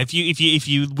 Oh yeah, if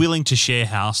you're willing to share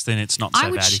house, then it's not so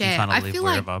bad if you kind of live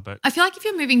wherever. But I feel like if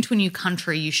you're moving to a new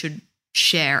country, you should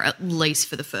share at least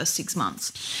for the first 6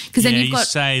 months. Because then you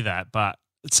say that, but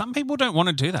some people don't want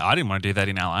to do that. I didn't want to do that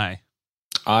in LA.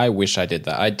 I wish I did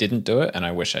that. I didn't do it, and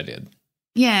I wish I did.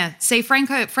 Yeah. See,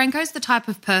 Franco's the type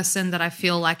of person that I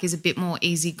feel like is a bit more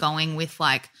easygoing with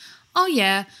like, oh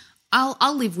yeah,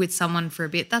 I'll live with someone for a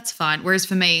bit. That's fine. Whereas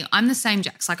for me, I'm the same,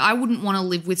 Jax. Like I wouldn't want to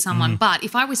live with someone, but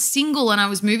if I was single and I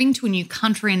was moving to a new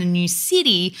country and a new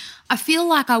city, I feel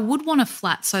like I would want a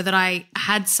flat so that I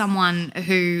had someone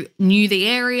who knew the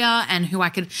area and who I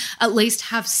could at least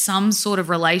have some sort of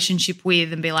relationship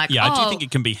with and be like, yeah, I do think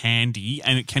it can be handy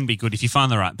and it can be good if you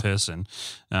find the right person.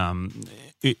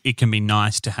 It can be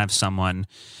nice to have someone,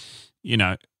 you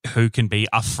know, who can be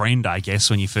a friend, I guess,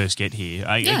 when you first get here.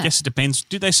 I guess it depends.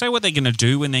 Do they say what they're going to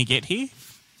do when they get here?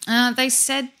 They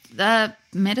said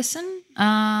medicine.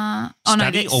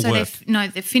 Study or work?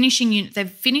 They're finishing. They're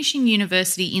finishing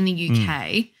university in the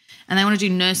UK, and they want to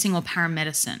do nursing or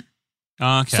paramedicine.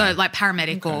 Okay. So like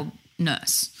paramedic or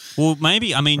nurse. Well,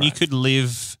 maybe. I mean, you could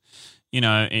live, you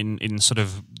know, in sort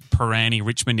of Pirani,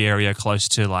 Richmond area, close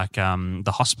to like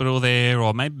the hospital there,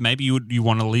 or maybe you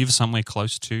want to live somewhere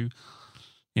close to,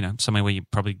 you know, somewhere where you're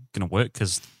probably going to work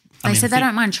because they said they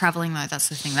don't mind travelling though. That's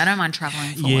the thing. They don't mind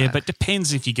travelling for work. But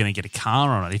depends if you're going to get a car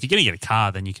or not. If you're going to get a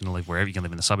car, then you can live wherever. You can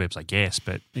live in the suburbs, I guess.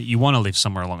 But you want to live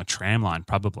somewhere along a tram line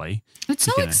probably. It's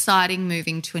so exciting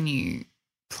moving to a new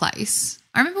place.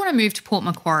 I remember when I moved to Port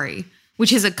Macquarie,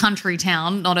 which is a country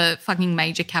town, not a fucking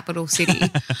major capital city.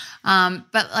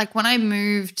 But like when I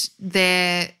moved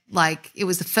there, like it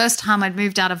was the first time I'd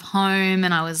moved out of home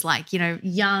and I was like, you know,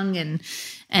 young and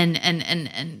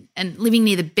living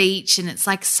near the beach, and it's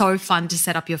like so fun to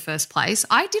set up your first place.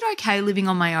 I did okay living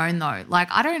on my own though. Like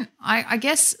I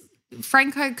guess,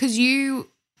 Franco, because you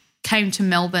came to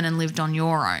Melbourne and lived on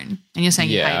your own and you're saying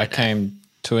you hated it. Yeah, I came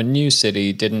to a new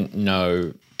city, didn't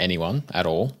know anyone at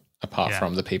all apart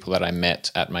from the people that I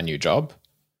met at my new job,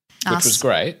 which was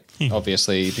great,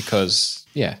 obviously, because,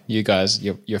 you guys,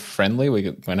 you're friendly.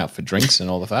 We went out for drinks and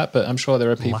all of that, but I'm sure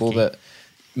there are people that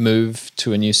move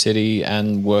to a new city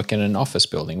and work in an office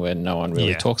building where no one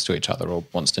really talks to each other or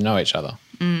wants to know each other.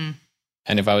 And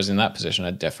if I was in that position,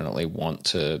 I'd definitely want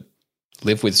to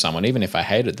live with someone, even if I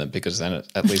hated them, because then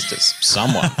at least it's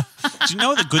someone. Do you know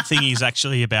what the good thing is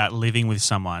actually about living with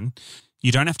someone?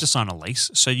 You don't have to sign a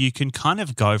lease, so you can kind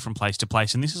of go from place to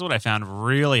place. And this is what I found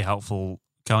really helpful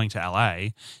going to LA.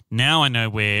 Now I know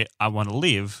where I want to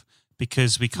live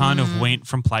because we kind of went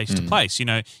from place to place. You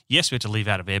know, yes, we had to live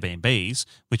out of Airbnbs,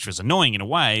 which was annoying in a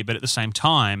way, but at the same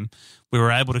time, we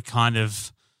were able to kind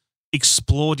of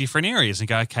explore different areas and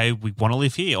go, okay, we want to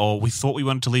live here, or we thought we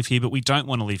wanted to live here, but we don't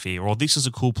want to live here, or this is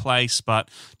a cool place, but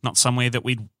not somewhere that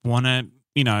we'd want to,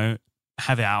 you know,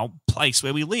 have our place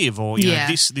where we live, or you know,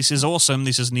 this is awesome,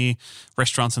 this is near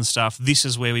restaurants and stuff, this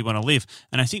is where we want to live.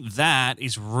 And I think that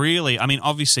is really, I mean,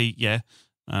 obviously,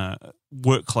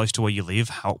 work close to where you live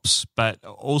helps, but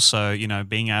also, you know,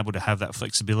 being able to have that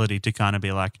flexibility to kind of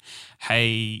be like,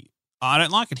 hey, I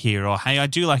don't like it here, or hey, I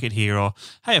do like it here, or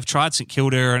hey, I've tried St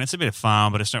Kilda and it's a bit of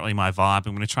fun, but it's not really my vibe.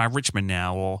 I'm going to try Richmond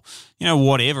now, or, you know,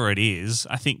 whatever it is.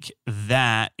 I think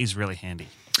that is really handy.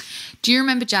 Do you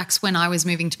remember, Jax, when I was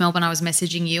moving to Melbourne, I was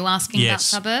messaging you asking about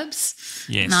suburbs?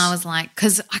 Yes. And I was like,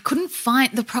 because I couldn't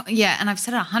find and I've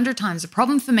said it 100 times, the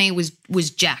problem for me was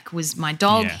Jack, was my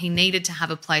dog. Yeah. He needed to have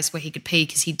a place where he could pee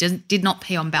because he did not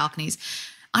pee on balconies.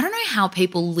 I don't know how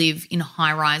people live in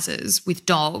high rises with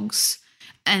dogs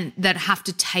and that have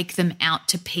to take them out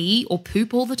to pee or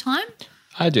poop all the time.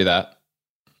 I do that.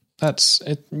 That's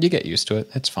it. You get used to it.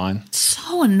 It's fine.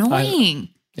 So annoying.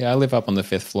 I live up on the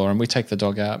 5th floor and we take the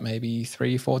dog out maybe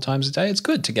 3-4 times a day. It's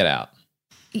good to get out.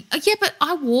 Yeah, but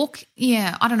I walk.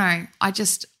 Yeah, I don't know.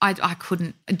 I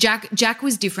couldn't. Jack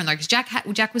was different though, because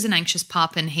Jack was an anxious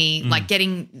pup, and he like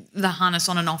getting the harness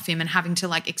on and off him and having to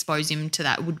like expose him to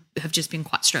that would have just been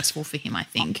quite stressful for him, I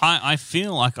think. I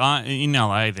feel like in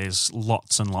LA there's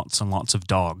lots and lots and lots of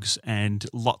dogs and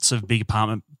lots of big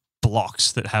apartment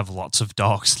blocks that have lots of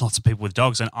dogs, lots of people with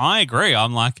dogs, and I agree.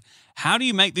 I'm like, how do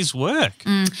you make this work?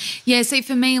 Yeah, see,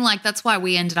 for me, like that's why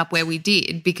we ended up where we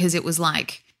did, because it was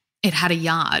like it had a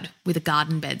yard with a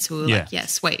garden bed. So we were like, yeah,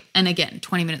 sweet. And again,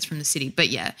 20 minutes from the city. But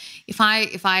yeah, if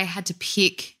I had to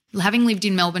pick, having lived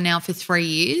in Melbourne now for 3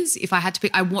 years, if I had to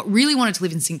pick, really wanted to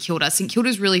live in St Kilda. St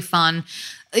Kilda's really fun.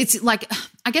 It's like,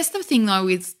 I guess the thing though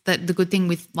is that the good thing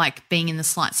with like being in the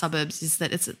slight suburbs is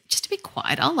that it's just a bit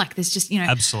quieter. Like there's just,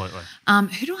 Absolutely.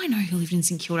 Who do I know who lived in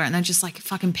St Kilda, and they're just like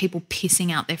fucking people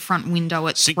pissing out their front window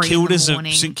at 3 in the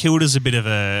morning. St Kilda's a bit of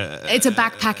a... It's a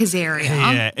backpackers area.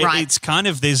 Yeah, right. It's kind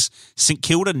of, there's St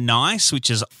Kilda Nice, which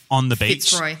is on the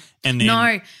beach. Fitzroy. And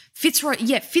then,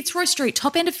 Fitzroy Street,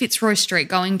 top end of Fitzroy Street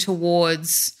going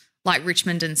towards like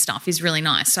Richmond and stuff is really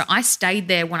nice. So I stayed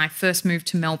there when I first moved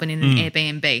to Melbourne in an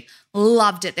Airbnb.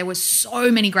 Loved it. There were so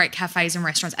many great cafes and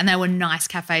restaurants, and they were nice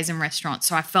cafes and restaurants.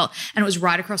 So I felt, and it was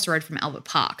right across the road from Albert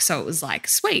Park. So it was like,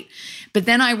 sweet. But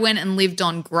then I went and lived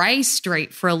on Grey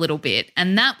Street for a little bit,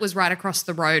 and that was right across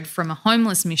the road from a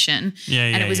homeless mission.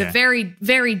 And it was a very,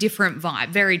 very different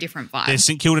vibe, There's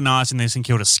St Kilda Nice and there's St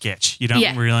Kilda Sketch. You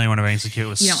don't really want to be in St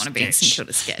Kilda Sketch. You don't want to be in St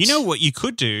Kilda Sketch. You know what you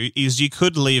could do is you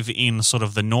could live in sort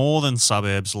of the northern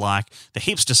suburbs, like the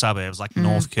hipster suburbs, like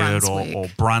Northcote or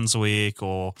Brunswick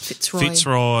or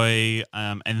Fitzroy,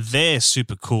 and they're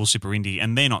super cool, super indie,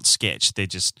 and they're not sketch.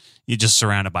 You're just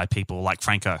surrounded by people like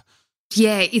Franco.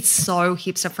 Yeah, it's so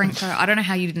hipster, Franco. I don't know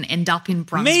how you didn't end up in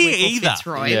Brunswick or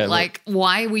Fitzroy. Yeah, like,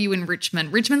 why were you in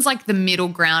Richmond? Richmond's like the middle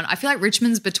ground. I feel like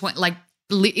Richmond's between, like,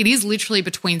 it is literally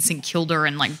between St Kilda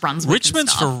and like Brunswick.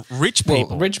 Richmond's and stuff. for rich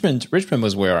people. Well, Richmond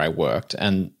was where I worked,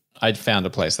 and I'd found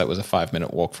a place that was a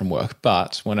 5-minute walk from work.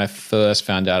 But when I first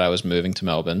found out I was moving to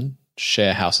Melbourne,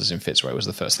 share houses in Fitzroy was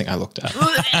the first thing I looked at.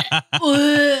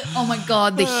 Oh my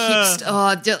God, the hipster.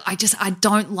 Oh, I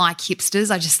don't like hipsters.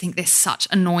 I just think they're such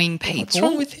annoying people. What's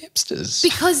wrong with hipsters?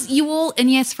 Because you all, and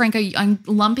yes, Franco, I'm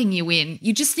lumping you in.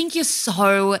 You just think you're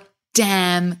so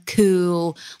damn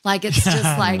cool. Like it's just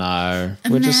like no,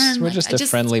 we're just a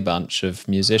friendly bunch of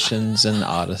musicians and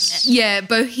artists. Yeah,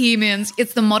 bohemians.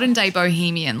 It's the modern day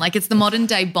bohemian. Like it's the modern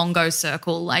day bongo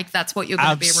circle. Like that's what you're going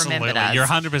to be remembered as. You're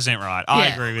 100% right. I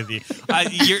agree with you.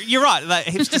 You're right. Like,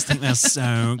 hipsters think they're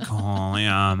so cool.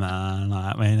 Yeah, man.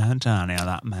 Like we don't tell you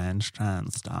that man's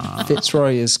trans stuff.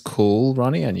 Fitzroy is cool,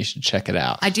 Ronnie, and you should check it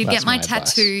out. I did get my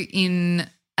tattoo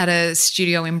at a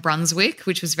studio in Brunswick,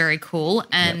 which was very cool.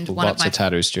 And lots of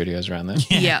tattoo studios around there.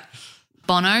 Yeah.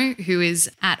 Bono, who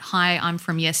is at Hi, I'm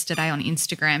From Yesterday on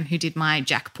Instagram, who did my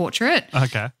Jack portrait.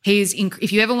 Okay.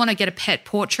 If you ever want to get a pet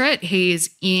portrait, he is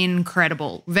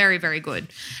incredible. Very, very good.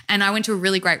 And I went to a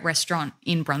really great restaurant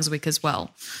in Brunswick as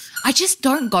well. I just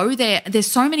don't go there. There's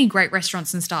so many great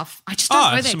restaurants and stuff. I just don't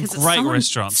go there because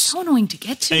it's so annoying to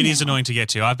get to. It is annoying to get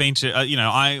to. I've been to,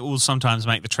 I will sometimes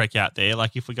make the trek out there.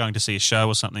 Like if we're going to see a show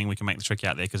or something, we can make the trek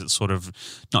out there because it's sort of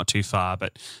not too far.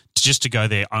 But just to go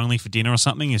there only for dinner or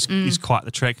something is quite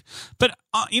the trek. But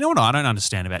you know what I don't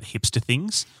understand about hipster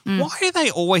things? Why are they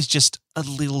always just a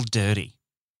little dirty?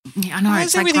 Yeah, I know. Why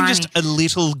it's is everything like just a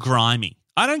little grimy?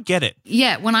 I don't get it.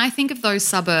 Yeah, when I think of those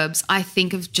suburbs, I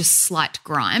think of just slight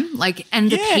grime. And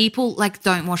the people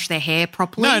don't wash their hair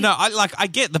properly. No, I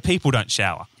get the people don't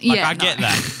shower. I get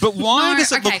that. But why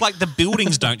does it look like the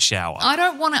buildings don't shower? I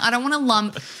don't want to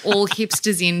lump all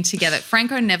hipsters in together.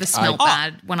 Franco never smelled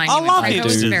bad when I knew him. Franco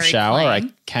was very shower. clean.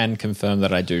 I can confirm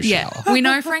that I do shower. Yeah, we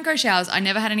know Franco showers. I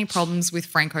never had any problems with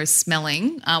Franco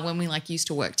smelling when we used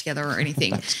to work together or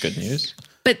anything. That's good news.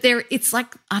 But it's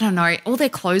like, I don't know, all their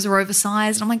clothes are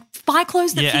oversized. And I'm like, buy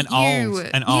clothes that fit you.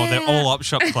 They're all op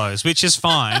shop clothes, which is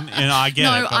fine. And I get it.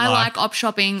 No, I like op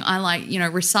shopping. I like,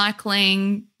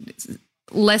 recycling,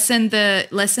 lessen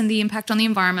the impact on the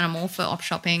environment. I'm all for op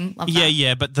shopping. Love that.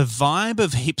 Yeah, but the vibe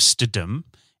of hipsterdom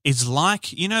is like,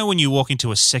 when you walk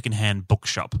into a secondhand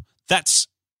bookshop. That's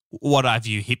what I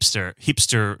view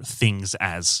hipster things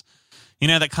as.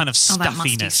 That kind of stuffiness. That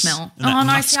musty smell.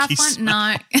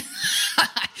 No.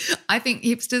 I think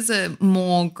hipsters are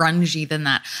more grungy than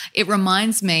that. It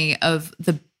reminds me of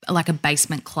a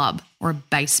basement club or a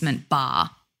basement bar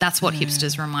That's what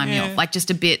hipsters remind me of, like just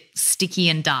a bit sticky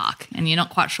and dark, and you're not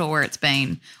quite sure where it's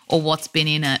been or what's been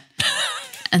in it.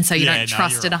 And so you don't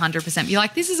trust it 100%. You're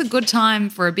like, this is a good time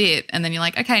for a bit. And then you're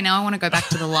like, okay, now I want to go back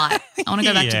to the light. I want to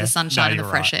go back to the sunshine and the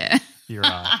fresh air. You're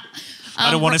right.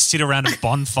 I don't want to sit around a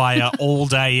bonfire all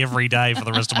day, every day for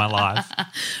the rest of my life.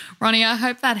 Ronnie, I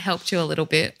hope that helped you a little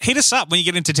bit. Hit us up when you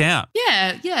get into town.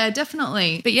 Yeah,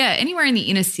 definitely. But yeah, anywhere in the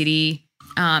inner city,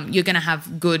 you're going to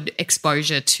have good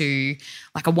exposure to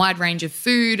like a wide range of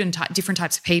food and different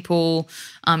types of people.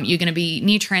 You're going to be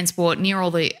near transport, near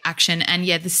all the action. And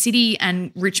yeah, the city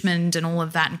and Richmond and all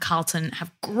of that and Carlton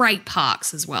have great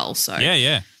parks as well. So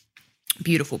yeah.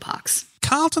 Beautiful parks.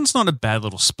 Carlton's not a bad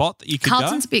little spot that you could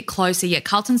Carlton's a bit closer. Yeah,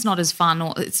 Carlton's not as far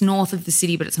north. It's north of the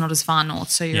city, but it's not as far north,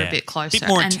 so you're a bit closer. A bit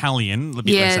more Italian, a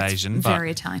bit less Asian.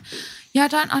 Very Italian. Yeah,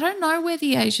 I don't know where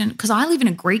the Asian, because I live in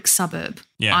a Greek suburb.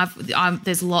 Yeah.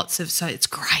 There's lots of, so it's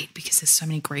great because there's so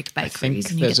many Greek bakeries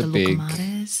and you there's get the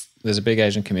lucamates. There's a big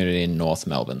Asian community in North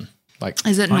Melbourne, like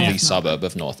is it the suburb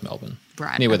of North Melbourne,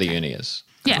 right? Near where the uni is.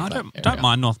 Yeah, I don't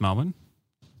mind North Melbourne.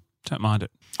 Don't mind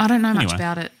it. I don't know much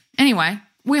about it. Anyway.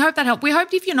 We hope that helped. We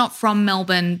hoped if you're not from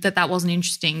Melbourne that wasn't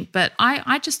interesting. But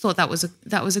I just thought that was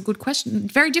a good question.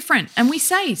 Very different. And we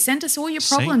say, send us all your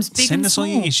problems, big and small. Send us all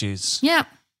your issues. Yeah,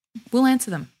 we'll answer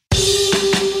them.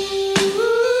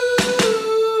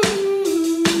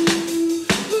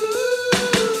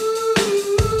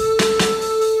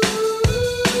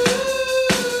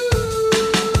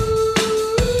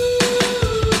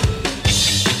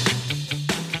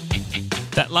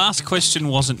 That last question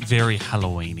wasn't very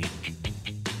Halloween-y.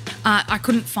 I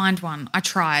couldn't find one. I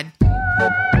tried.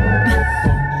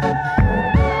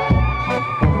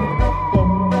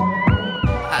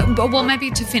 Well, maybe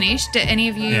to finish, do any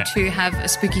of you two have a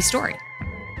spooky story?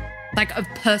 Like a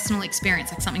personal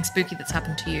experience, like something spooky that's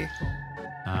happened to you?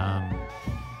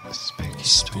 A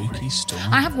spooky story.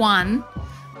 I have one.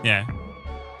 Yeah.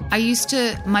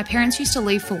 My parents used to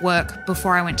leave for work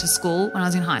before I went to school when I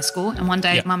was in high school. And one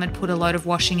day Mum had put a load of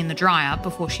washing in the dryer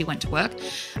before she went to work.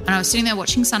 And I was sitting there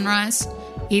watching sunrise,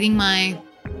 eating my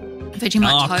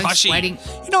Vegemite toast, Koshi. waiting.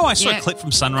 You know, I saw a clip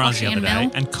from Sunrise the other day,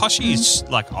 and Koshi is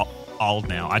like old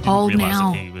now. I didn't realise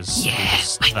that he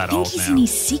was that old now. I think he's in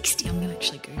his 60s. I'm going to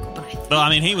actually Google, but I think. Well, I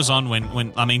mean, he was on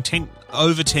when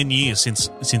over 10 years since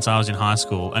I was in high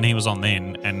school, and he was on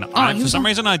then. And for some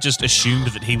reason, I just assumed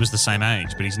that he was the same age,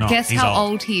 but he's not. Guess he's how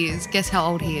old he is. Guess how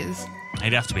old he is.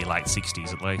 He'd have to be late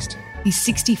 60s at least. He's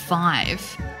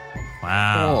 65.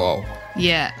 Wow. Whoa.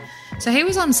 Yeah. So he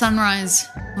was on Sunrise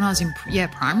when I was in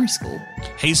primary school.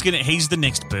 He's the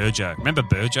next Burjo. Remember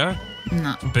Burjo?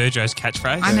 No. Burjo's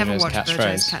catchphrase? I never watched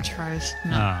Burjo's catchphrase.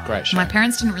 No. Great show. My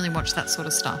parents didn't really watch that sort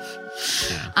of stuff.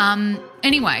 Yeah.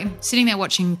 Anyway, sitting there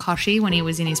watching Koshi when he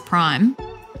was in his prime,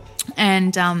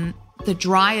 and the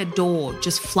dryer door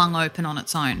just flung open on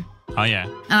its own. Oh, yeah.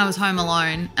 And I was home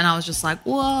alone, and I was just like,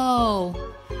 whoa.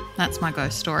 That's my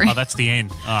ghost story. Oh, that's the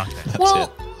end. Oh, okay.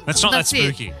 That's not that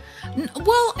spooky.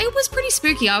 Well, it was pretty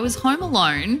spooky. I was home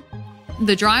alone.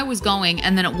 The dryer was going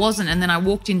and then it wasn't. And then I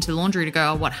walked into the laundry to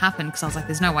go, oh, what happened? Because I was like,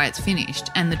 there's no way it's finished.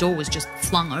 And the door was just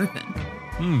flung open.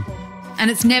 And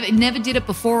it never did it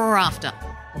before or after.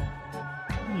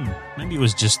 Maybe it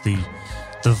was just the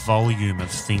volume of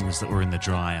things that were in the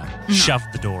dryer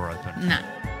shoved the door open. No.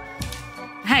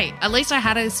 Hey, at least I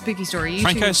had a spooky story. You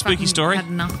Franco, two spooky story? had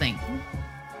nothing.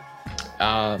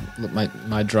 Look,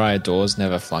 my dryer doors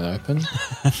never flung open,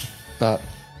 but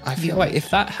I feel like if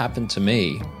that happened to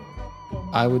me,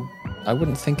 I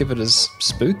wouldn't think of it as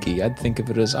spooky. I'd think of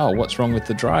it as, oh, what's wrong with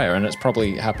the dryer? And it's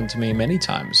probably happened to me many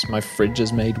times. My fridge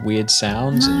has made weird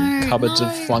sounds and cupboards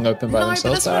have flung open by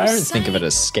themselves. I don't think of it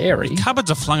as scary.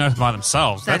 Cupboards are flung open by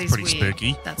themselves. That's pretty weird.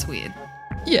 spooky. That's weird.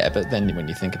 Yeah, but then when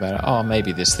you think about it, oh,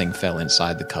 maybe this thing fell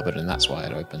inside the cupboard and that's why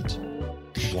it opened.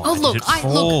 Why did it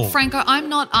fall? Look, Franco,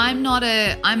 I've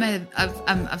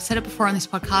said it before on this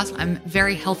podcast. I'm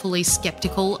very healthily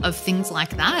skeptical of things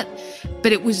like that.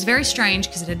 But it was very strange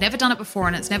because it had never done it before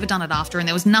and it's never done it after. And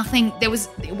it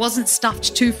wasn't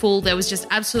stuffed too full. There was just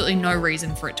absolutely no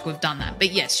reason for it to have done that.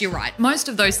 But yes, you're right. Most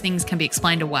of those things can be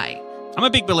explained away. I'm a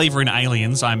big believer in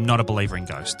aliens. I'm not a believer in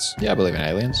ghosts. Yeah, I believe in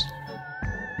aliens.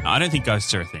 I don't think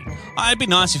ghosts are a thing. It'd be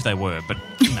nice if they were, but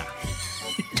no.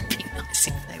 It'd be nice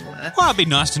if they were. Well, it'd be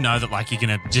nice to know that, like, you're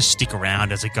going to just stick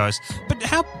around as a ghost. But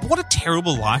what a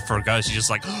terrible life for a ghost. You're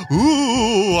just like,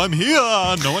 ooh, I'm here.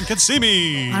 No one can see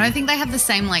me. I don't think they have the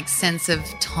same, like, sense of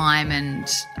time and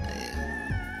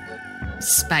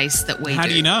space that we do. How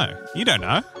do you know? You don't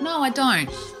know. No, I don't.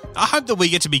 I hope that we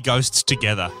get to be ghosts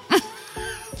together.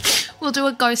 We'll do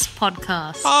a ghost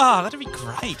podcast. Oh, that'd be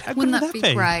great. How Wouldn't good would that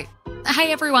be great?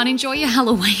 Hey, everyone, enjoy your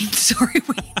Halloween. Sorry,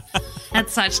 had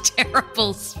such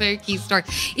terrible spooky story.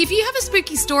 If you have a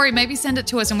spooky story, maybe send it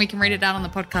to us and we can read it out on the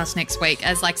podcast next week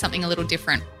as like something a little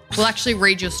different. We'll actually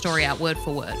read your story out word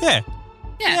for word.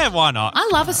 Yeah, why not? I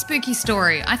love a spooky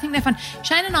story. I think they're fun.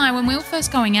 Shane and I, when we were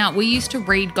first going out, we used to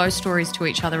read ghost stories to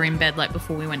each other in bed like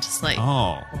before we went to sleep.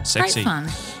 Oh, sexy. Great fun.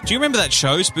 Do you remember that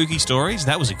show, Spooky Stories?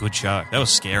 That was a good show. That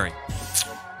was scary.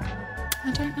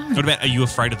 I don't know. What about Are You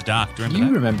Afraid of the Dark? Do you remember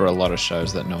You that? remember a lot of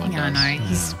shows that no one Yeah, I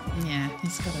does. know.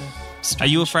 He's got a strange Are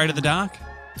You Afraid of the Dark?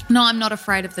 No, I'm not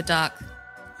afraid of the dark.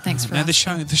 Thanks for No, the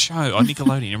asking. show on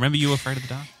Nickelodeon. Remember You Were Afraid of the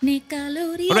Dark?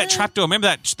 Nickelodeon. What about Trapdoor? Remember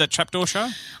that Trapdoor show?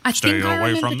 I Stay think I away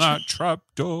remember from that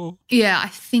trapdoor. Yeah, I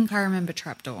think I remember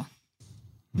Trapdoor.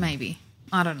 Maybe.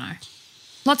 I don't know.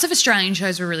 Lots of Australian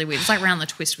shows were really weird. It's like Round the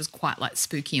Twist was quite like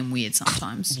spooky and weird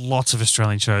sometimes. Lots of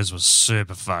Australian shows was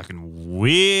super fucking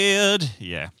weird.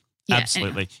 Yeah. Yeah,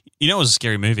 Absolutely. You know what was a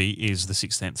scary movie is The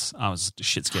Sixth Sense. I was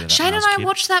shit scared of that. Shane when and was a I kid.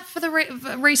 watched that for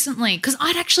the recently because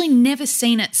I'd actually never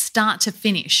seen it start to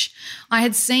finish. I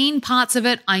had seen parts of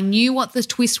it. I knew what the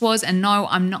twist was, and no,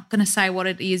 I'm not going to say what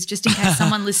it is, just in case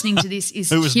someone listening to this is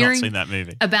Who has not hearing seen that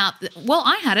movie? about. Well,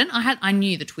 I hadn't. I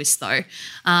knew the twist though.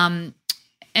 M.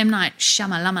 Night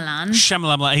Shyamalan.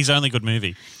 Shyamalan, his only good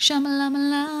movie.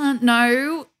 Shyamalan.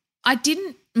 No, I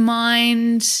didn't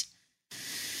mind.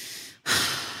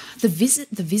 The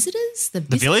visitors, The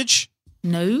Village?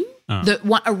 No,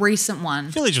 a recent one.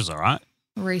 Village was all right.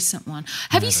 A recent one.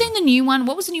 Have you seen the new one?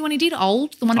 What was the new one he did?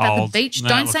 Old, the one about the beach. No,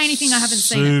 Don't it say looks anything. I haven't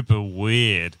seen it. Super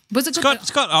weird. Was it It's good?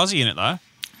 got Aussie in it though.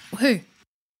 Who?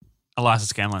 Eliza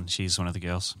Scanlon. She's one of the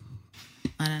girls.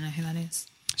 I don't know who that is.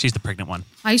 She's the pregnant one.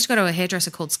 I used to go to a hairdresser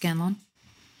called Scanlon.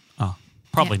 Oh,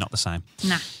 probably Yeah. not the same.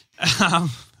 Nah.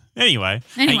 Anyway,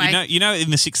 Anyway. Hey, you know, in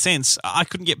The Sixth Sense, I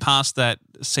couldn't get past that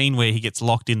scene where he gets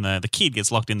locked in the kid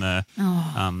gets locked in the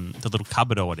little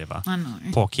cupboard or whatever. I know.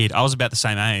 Poor kid. I was about the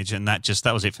same age, and that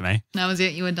was it for me. That was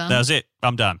it. You were done. That was it.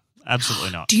 I'm done. Absolutely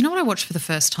not. Do you know what I watched for the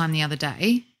first time the other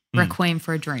day? Requiem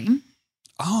for a Dream.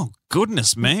 Oh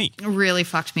goodness me! It really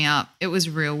fucked me up. It was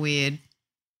real weird.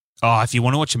 Oh, if you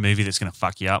want to watch a movie that's going to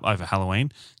fuck you up over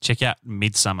Halloween, check out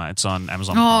Midsummer. It's on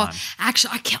Amazon Oh, Prime.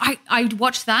 actually, I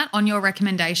watched that on your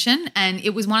recommendation, and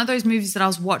it was one of those movies that I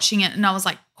was watching it and I was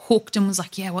like hooked and was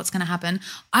like, yeah, what's going to happen?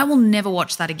 I will never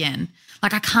watch that again.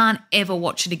 Like I can't ever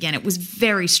watch it again. It was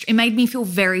it made me feel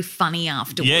very funny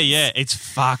afterwards. Yeah, it's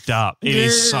fucked up. It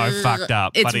is so fucked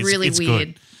up. It's but really it's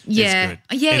weird. Good. Yeah. It's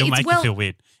good. Yeah, It'll it's make you feel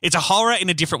weird. It's a horror in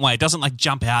a different way. It doesn't like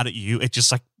jump out at you. It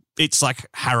just like it's like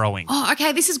harrowing. Oh,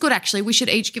 okay. This is good. Actually, we should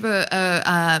each give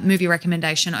a movie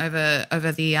recommendation over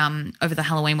the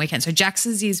Halloween weekend. So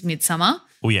Jax's is Midsummer.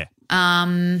 Oh yeah.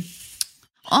 I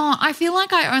feel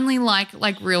like I only like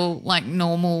real like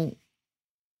normal.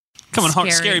 Come on,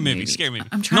 scary scary movie. movies. Scary movie.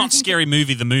 I'm trying to Not think Scary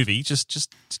Movie, the movie.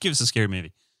 Just give us a scary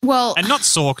movie. Well, And not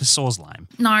Saw, because Saw's lame.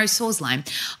 no, Saw's lame.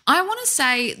 I want to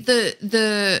say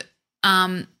the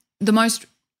most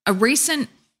recent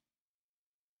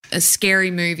scary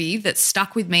movie that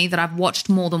stuck with me that I've watched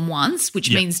more than once,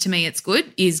 which means to me it's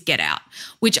good, is Get Out,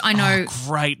 which I know. Oh,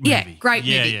 great movie. Yeah, great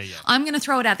movie. Yeah. I'm going to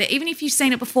throw it out there. Even if you've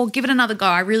seen it before, give it another go.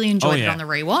 I really enjoyed it on the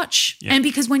rewatch. Yeah. And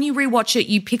because when you rewatch it,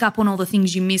 you pick up on all the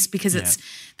things you miss because it's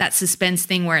that suspense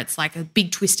thing where it's like a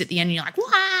big twist at the end and you're like,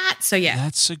 what? So, yeah.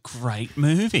 That's a great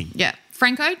movie. Yeah.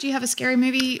 Franco, do you have a scary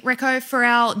movie reco for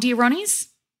our dear Ronnies?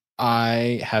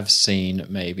 I have seen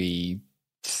maybe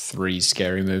 3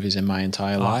 scary movies in my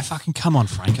entire Oh, life. fucking come on,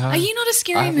 Franco. Are you not a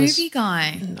scary movie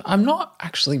guy? I'm not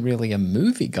actually really a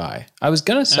movie guy. I was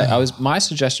gonna say my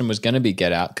suggestion was gonna be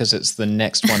Get Out because it's the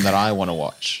next one that I want to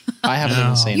watch. I haven't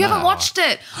even seen You that. haven't watched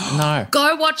it. No.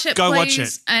 Go watch it, Go please. watch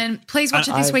it. And please watch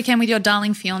it this weekend with your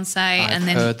darling fiance. I've and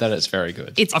then heard that it's very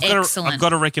good. it's excellent. I've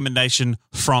got a recommendation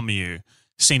from you,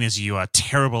 seeing as you are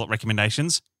terrible at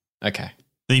recommendations. Okay.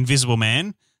 The Invisible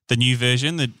Man, the new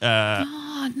version.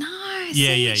 Oh, no.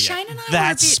 Yeah. Shane and I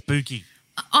That's were a bit, spooky.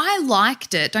 I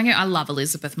liked it. Don't get I love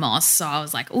Elizabeth Moss, so I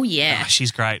was like, oh, yeah. Oh,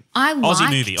 she's great. I liked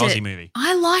Aussie movie.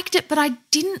 I liked it, but I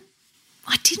didn't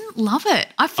love it.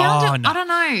 I found it, no. I don't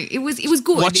know. It was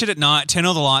good. Watch it at night, turn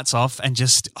all the lights off, and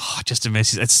just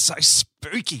immerse you. It's so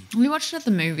spooky. We watched it at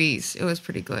the movies. It was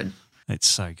pretty good. It's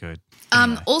so good.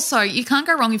 Anyway. Also, you can't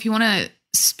go wrong if you want a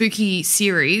spooky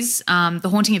series. The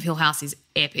Haunting of Hill House is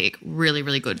epic. Really,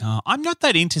 really good. I'm not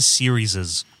that into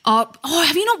serieses. Oh,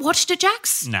 have you not watched it,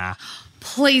 Jax? Nah.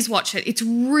 Please watch it. It's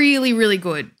really, really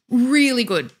good. Really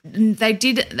good. They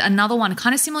did another one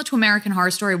kind of similar to American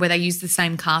Horror Story where they used the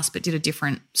same cast but did a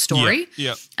different story.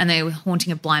 Yep. And they were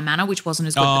Haunting of Bly Manor, which wasn't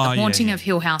as good. But the Haunting of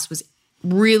Hill House was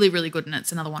really, really good, and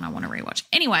it's another one I want to rewatch.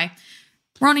 Anyway,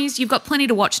 Ronnies, you've got plenty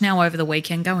to watch now over the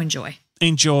weekend. Go enjoy.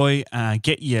 Enjoy.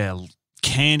 Get your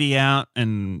candy out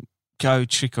and go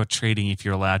trick-or-treating if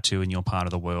you're allowed to in your part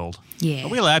of the world. Yeah. Are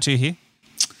we allowed to here?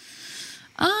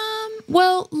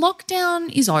 Well,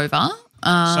 lockdown is over. So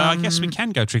I guess we can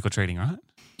go trick-or-treating, right?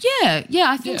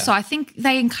 Yeah, I think so. I think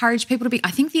they encourage people to be.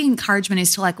 I think the encouragement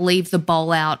is to like leave the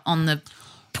bowl out on the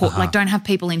porch, like don't have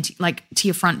people into like to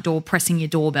your front door pressing your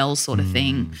doorbell sort of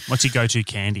thing. What's your go-to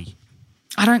candy?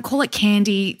 I don't call it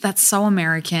candy. That's so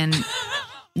American.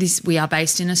 We are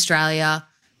based in Australia.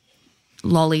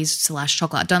 Lollies /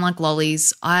 chocolate. I don't like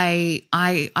lollies. I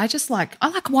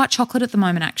like white chocolate at the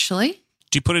moment. Actually,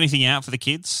 Do you put anything out for the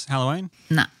kids Halloween?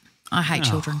 nah. I hate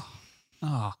children.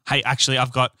 Oh, hey, actually,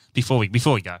 I've got before we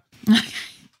go.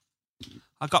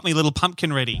 I got me little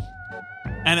pumpkin ready,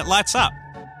 and it lights up.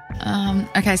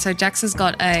 Okay, so Jax has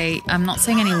got a. I'm not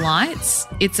seeing any lights.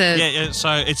 It's a. Yeah.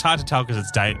 So it's hard to tell because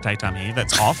it's daytime here.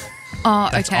 That's off. Oh,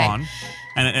 That's okay. on.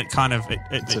 And it kind of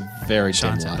It's a very dim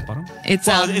shines out light. the bottom.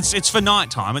 It's it's for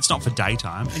nighttime. It's not for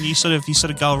daytime. And you sort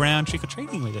of go around trick or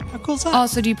treating with it. How cool is that? Oh,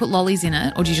 so do you put lollies in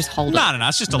it, or do you just hold it? No.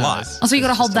 It's just a light. Oh, so you got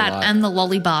to It's hold just a that light. and the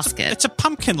lolly basket. It's a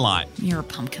pumpkin light. You're a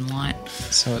pumpkin light.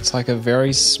 So it's like a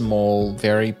very small,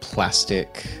 very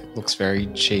plastic, looks very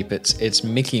cheap. It's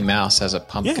Mickey Mouse as a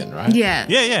pumpkin, right? Yeah.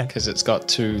 Yeah. Because it's got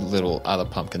two little other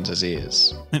pumpkins as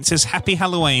ears. And it says Happy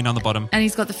Halloween on the bottom. And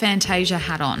he's got the Fantasia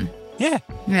hat on. Yeah.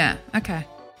 Yeah. Okay.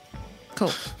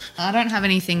 Cool. I don't have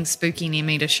anything spooky near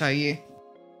me to show you.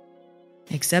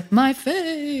 Except my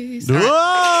face. Whoa,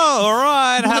 all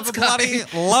right. Have Let's a go. bloody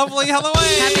lovely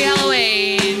Halloween. Happy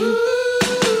Halloween.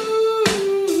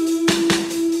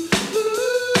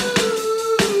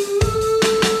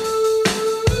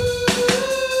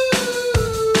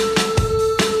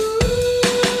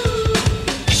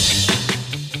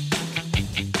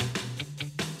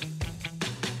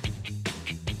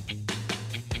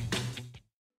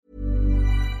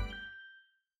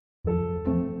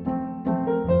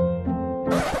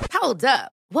 Hold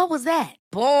up. What was that?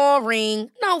 Boring.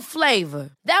 No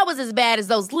flavor. That was as bad as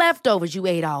those leftovers you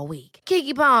ate all week.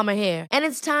 Keke Palmer here, and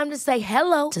it's time to say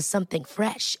hello to something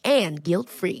fresh and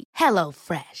guilt-free. Hello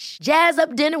Fresh. Jazz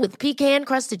up dinner with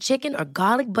pecan-crusted chicken or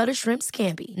garlic butter shrimp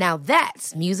scampi. Now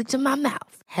that's music to my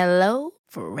mouth. Hello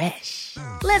Fresh.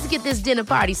 Let's get this dinner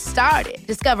party started.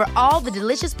 Discover all the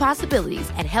delicious possibilities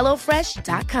at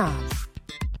hellofresh.com.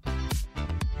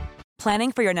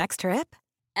 Planning for your next trip?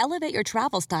 Elevate your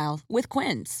travel style with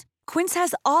Quince. Quince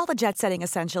has all the jet-setting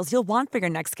essentials you'll want for your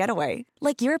next getaway,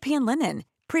 like European linen,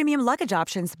 premium luggage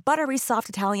options, buttery soft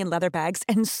Italian leather bags,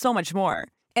 and so much more.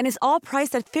 And is all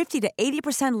priced at 50 to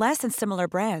 80% less than similar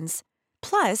brands.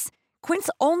 Plus, Quince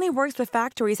only works with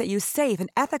factories that use safe and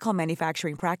ethical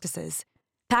manufacturing practices.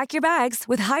 Pack your bags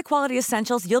with high-quality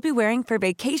essentials you'll be wearing for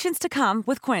vacations to come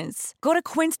with Quince. Go to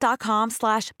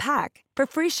quince.com/pack for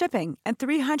free shipping and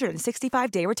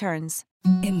 365-day returns.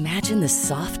 Imagine the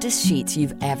softest sheets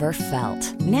you've ever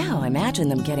felt. Now imagine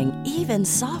them getting even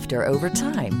softer over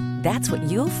time. That's what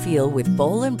you'll feel with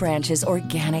Boll & Branch's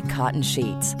organic cotton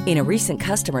sheets. In a recent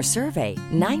customer survey,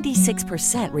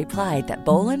 96% replied that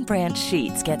Boll & Branch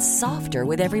sheets get softer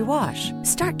with every wash.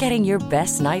 Start getting your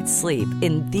best night's sleep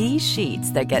in these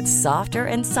sheets that get softer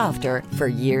and softer for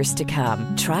years to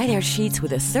come. Try their sheets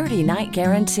with a 30-night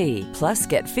guarantee. Plus,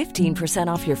 get 15%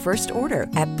 off your first order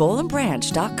at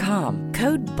bollandbranch.com.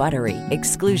 Code BUTTERY.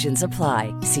 Exclusions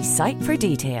apply. See site for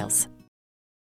details.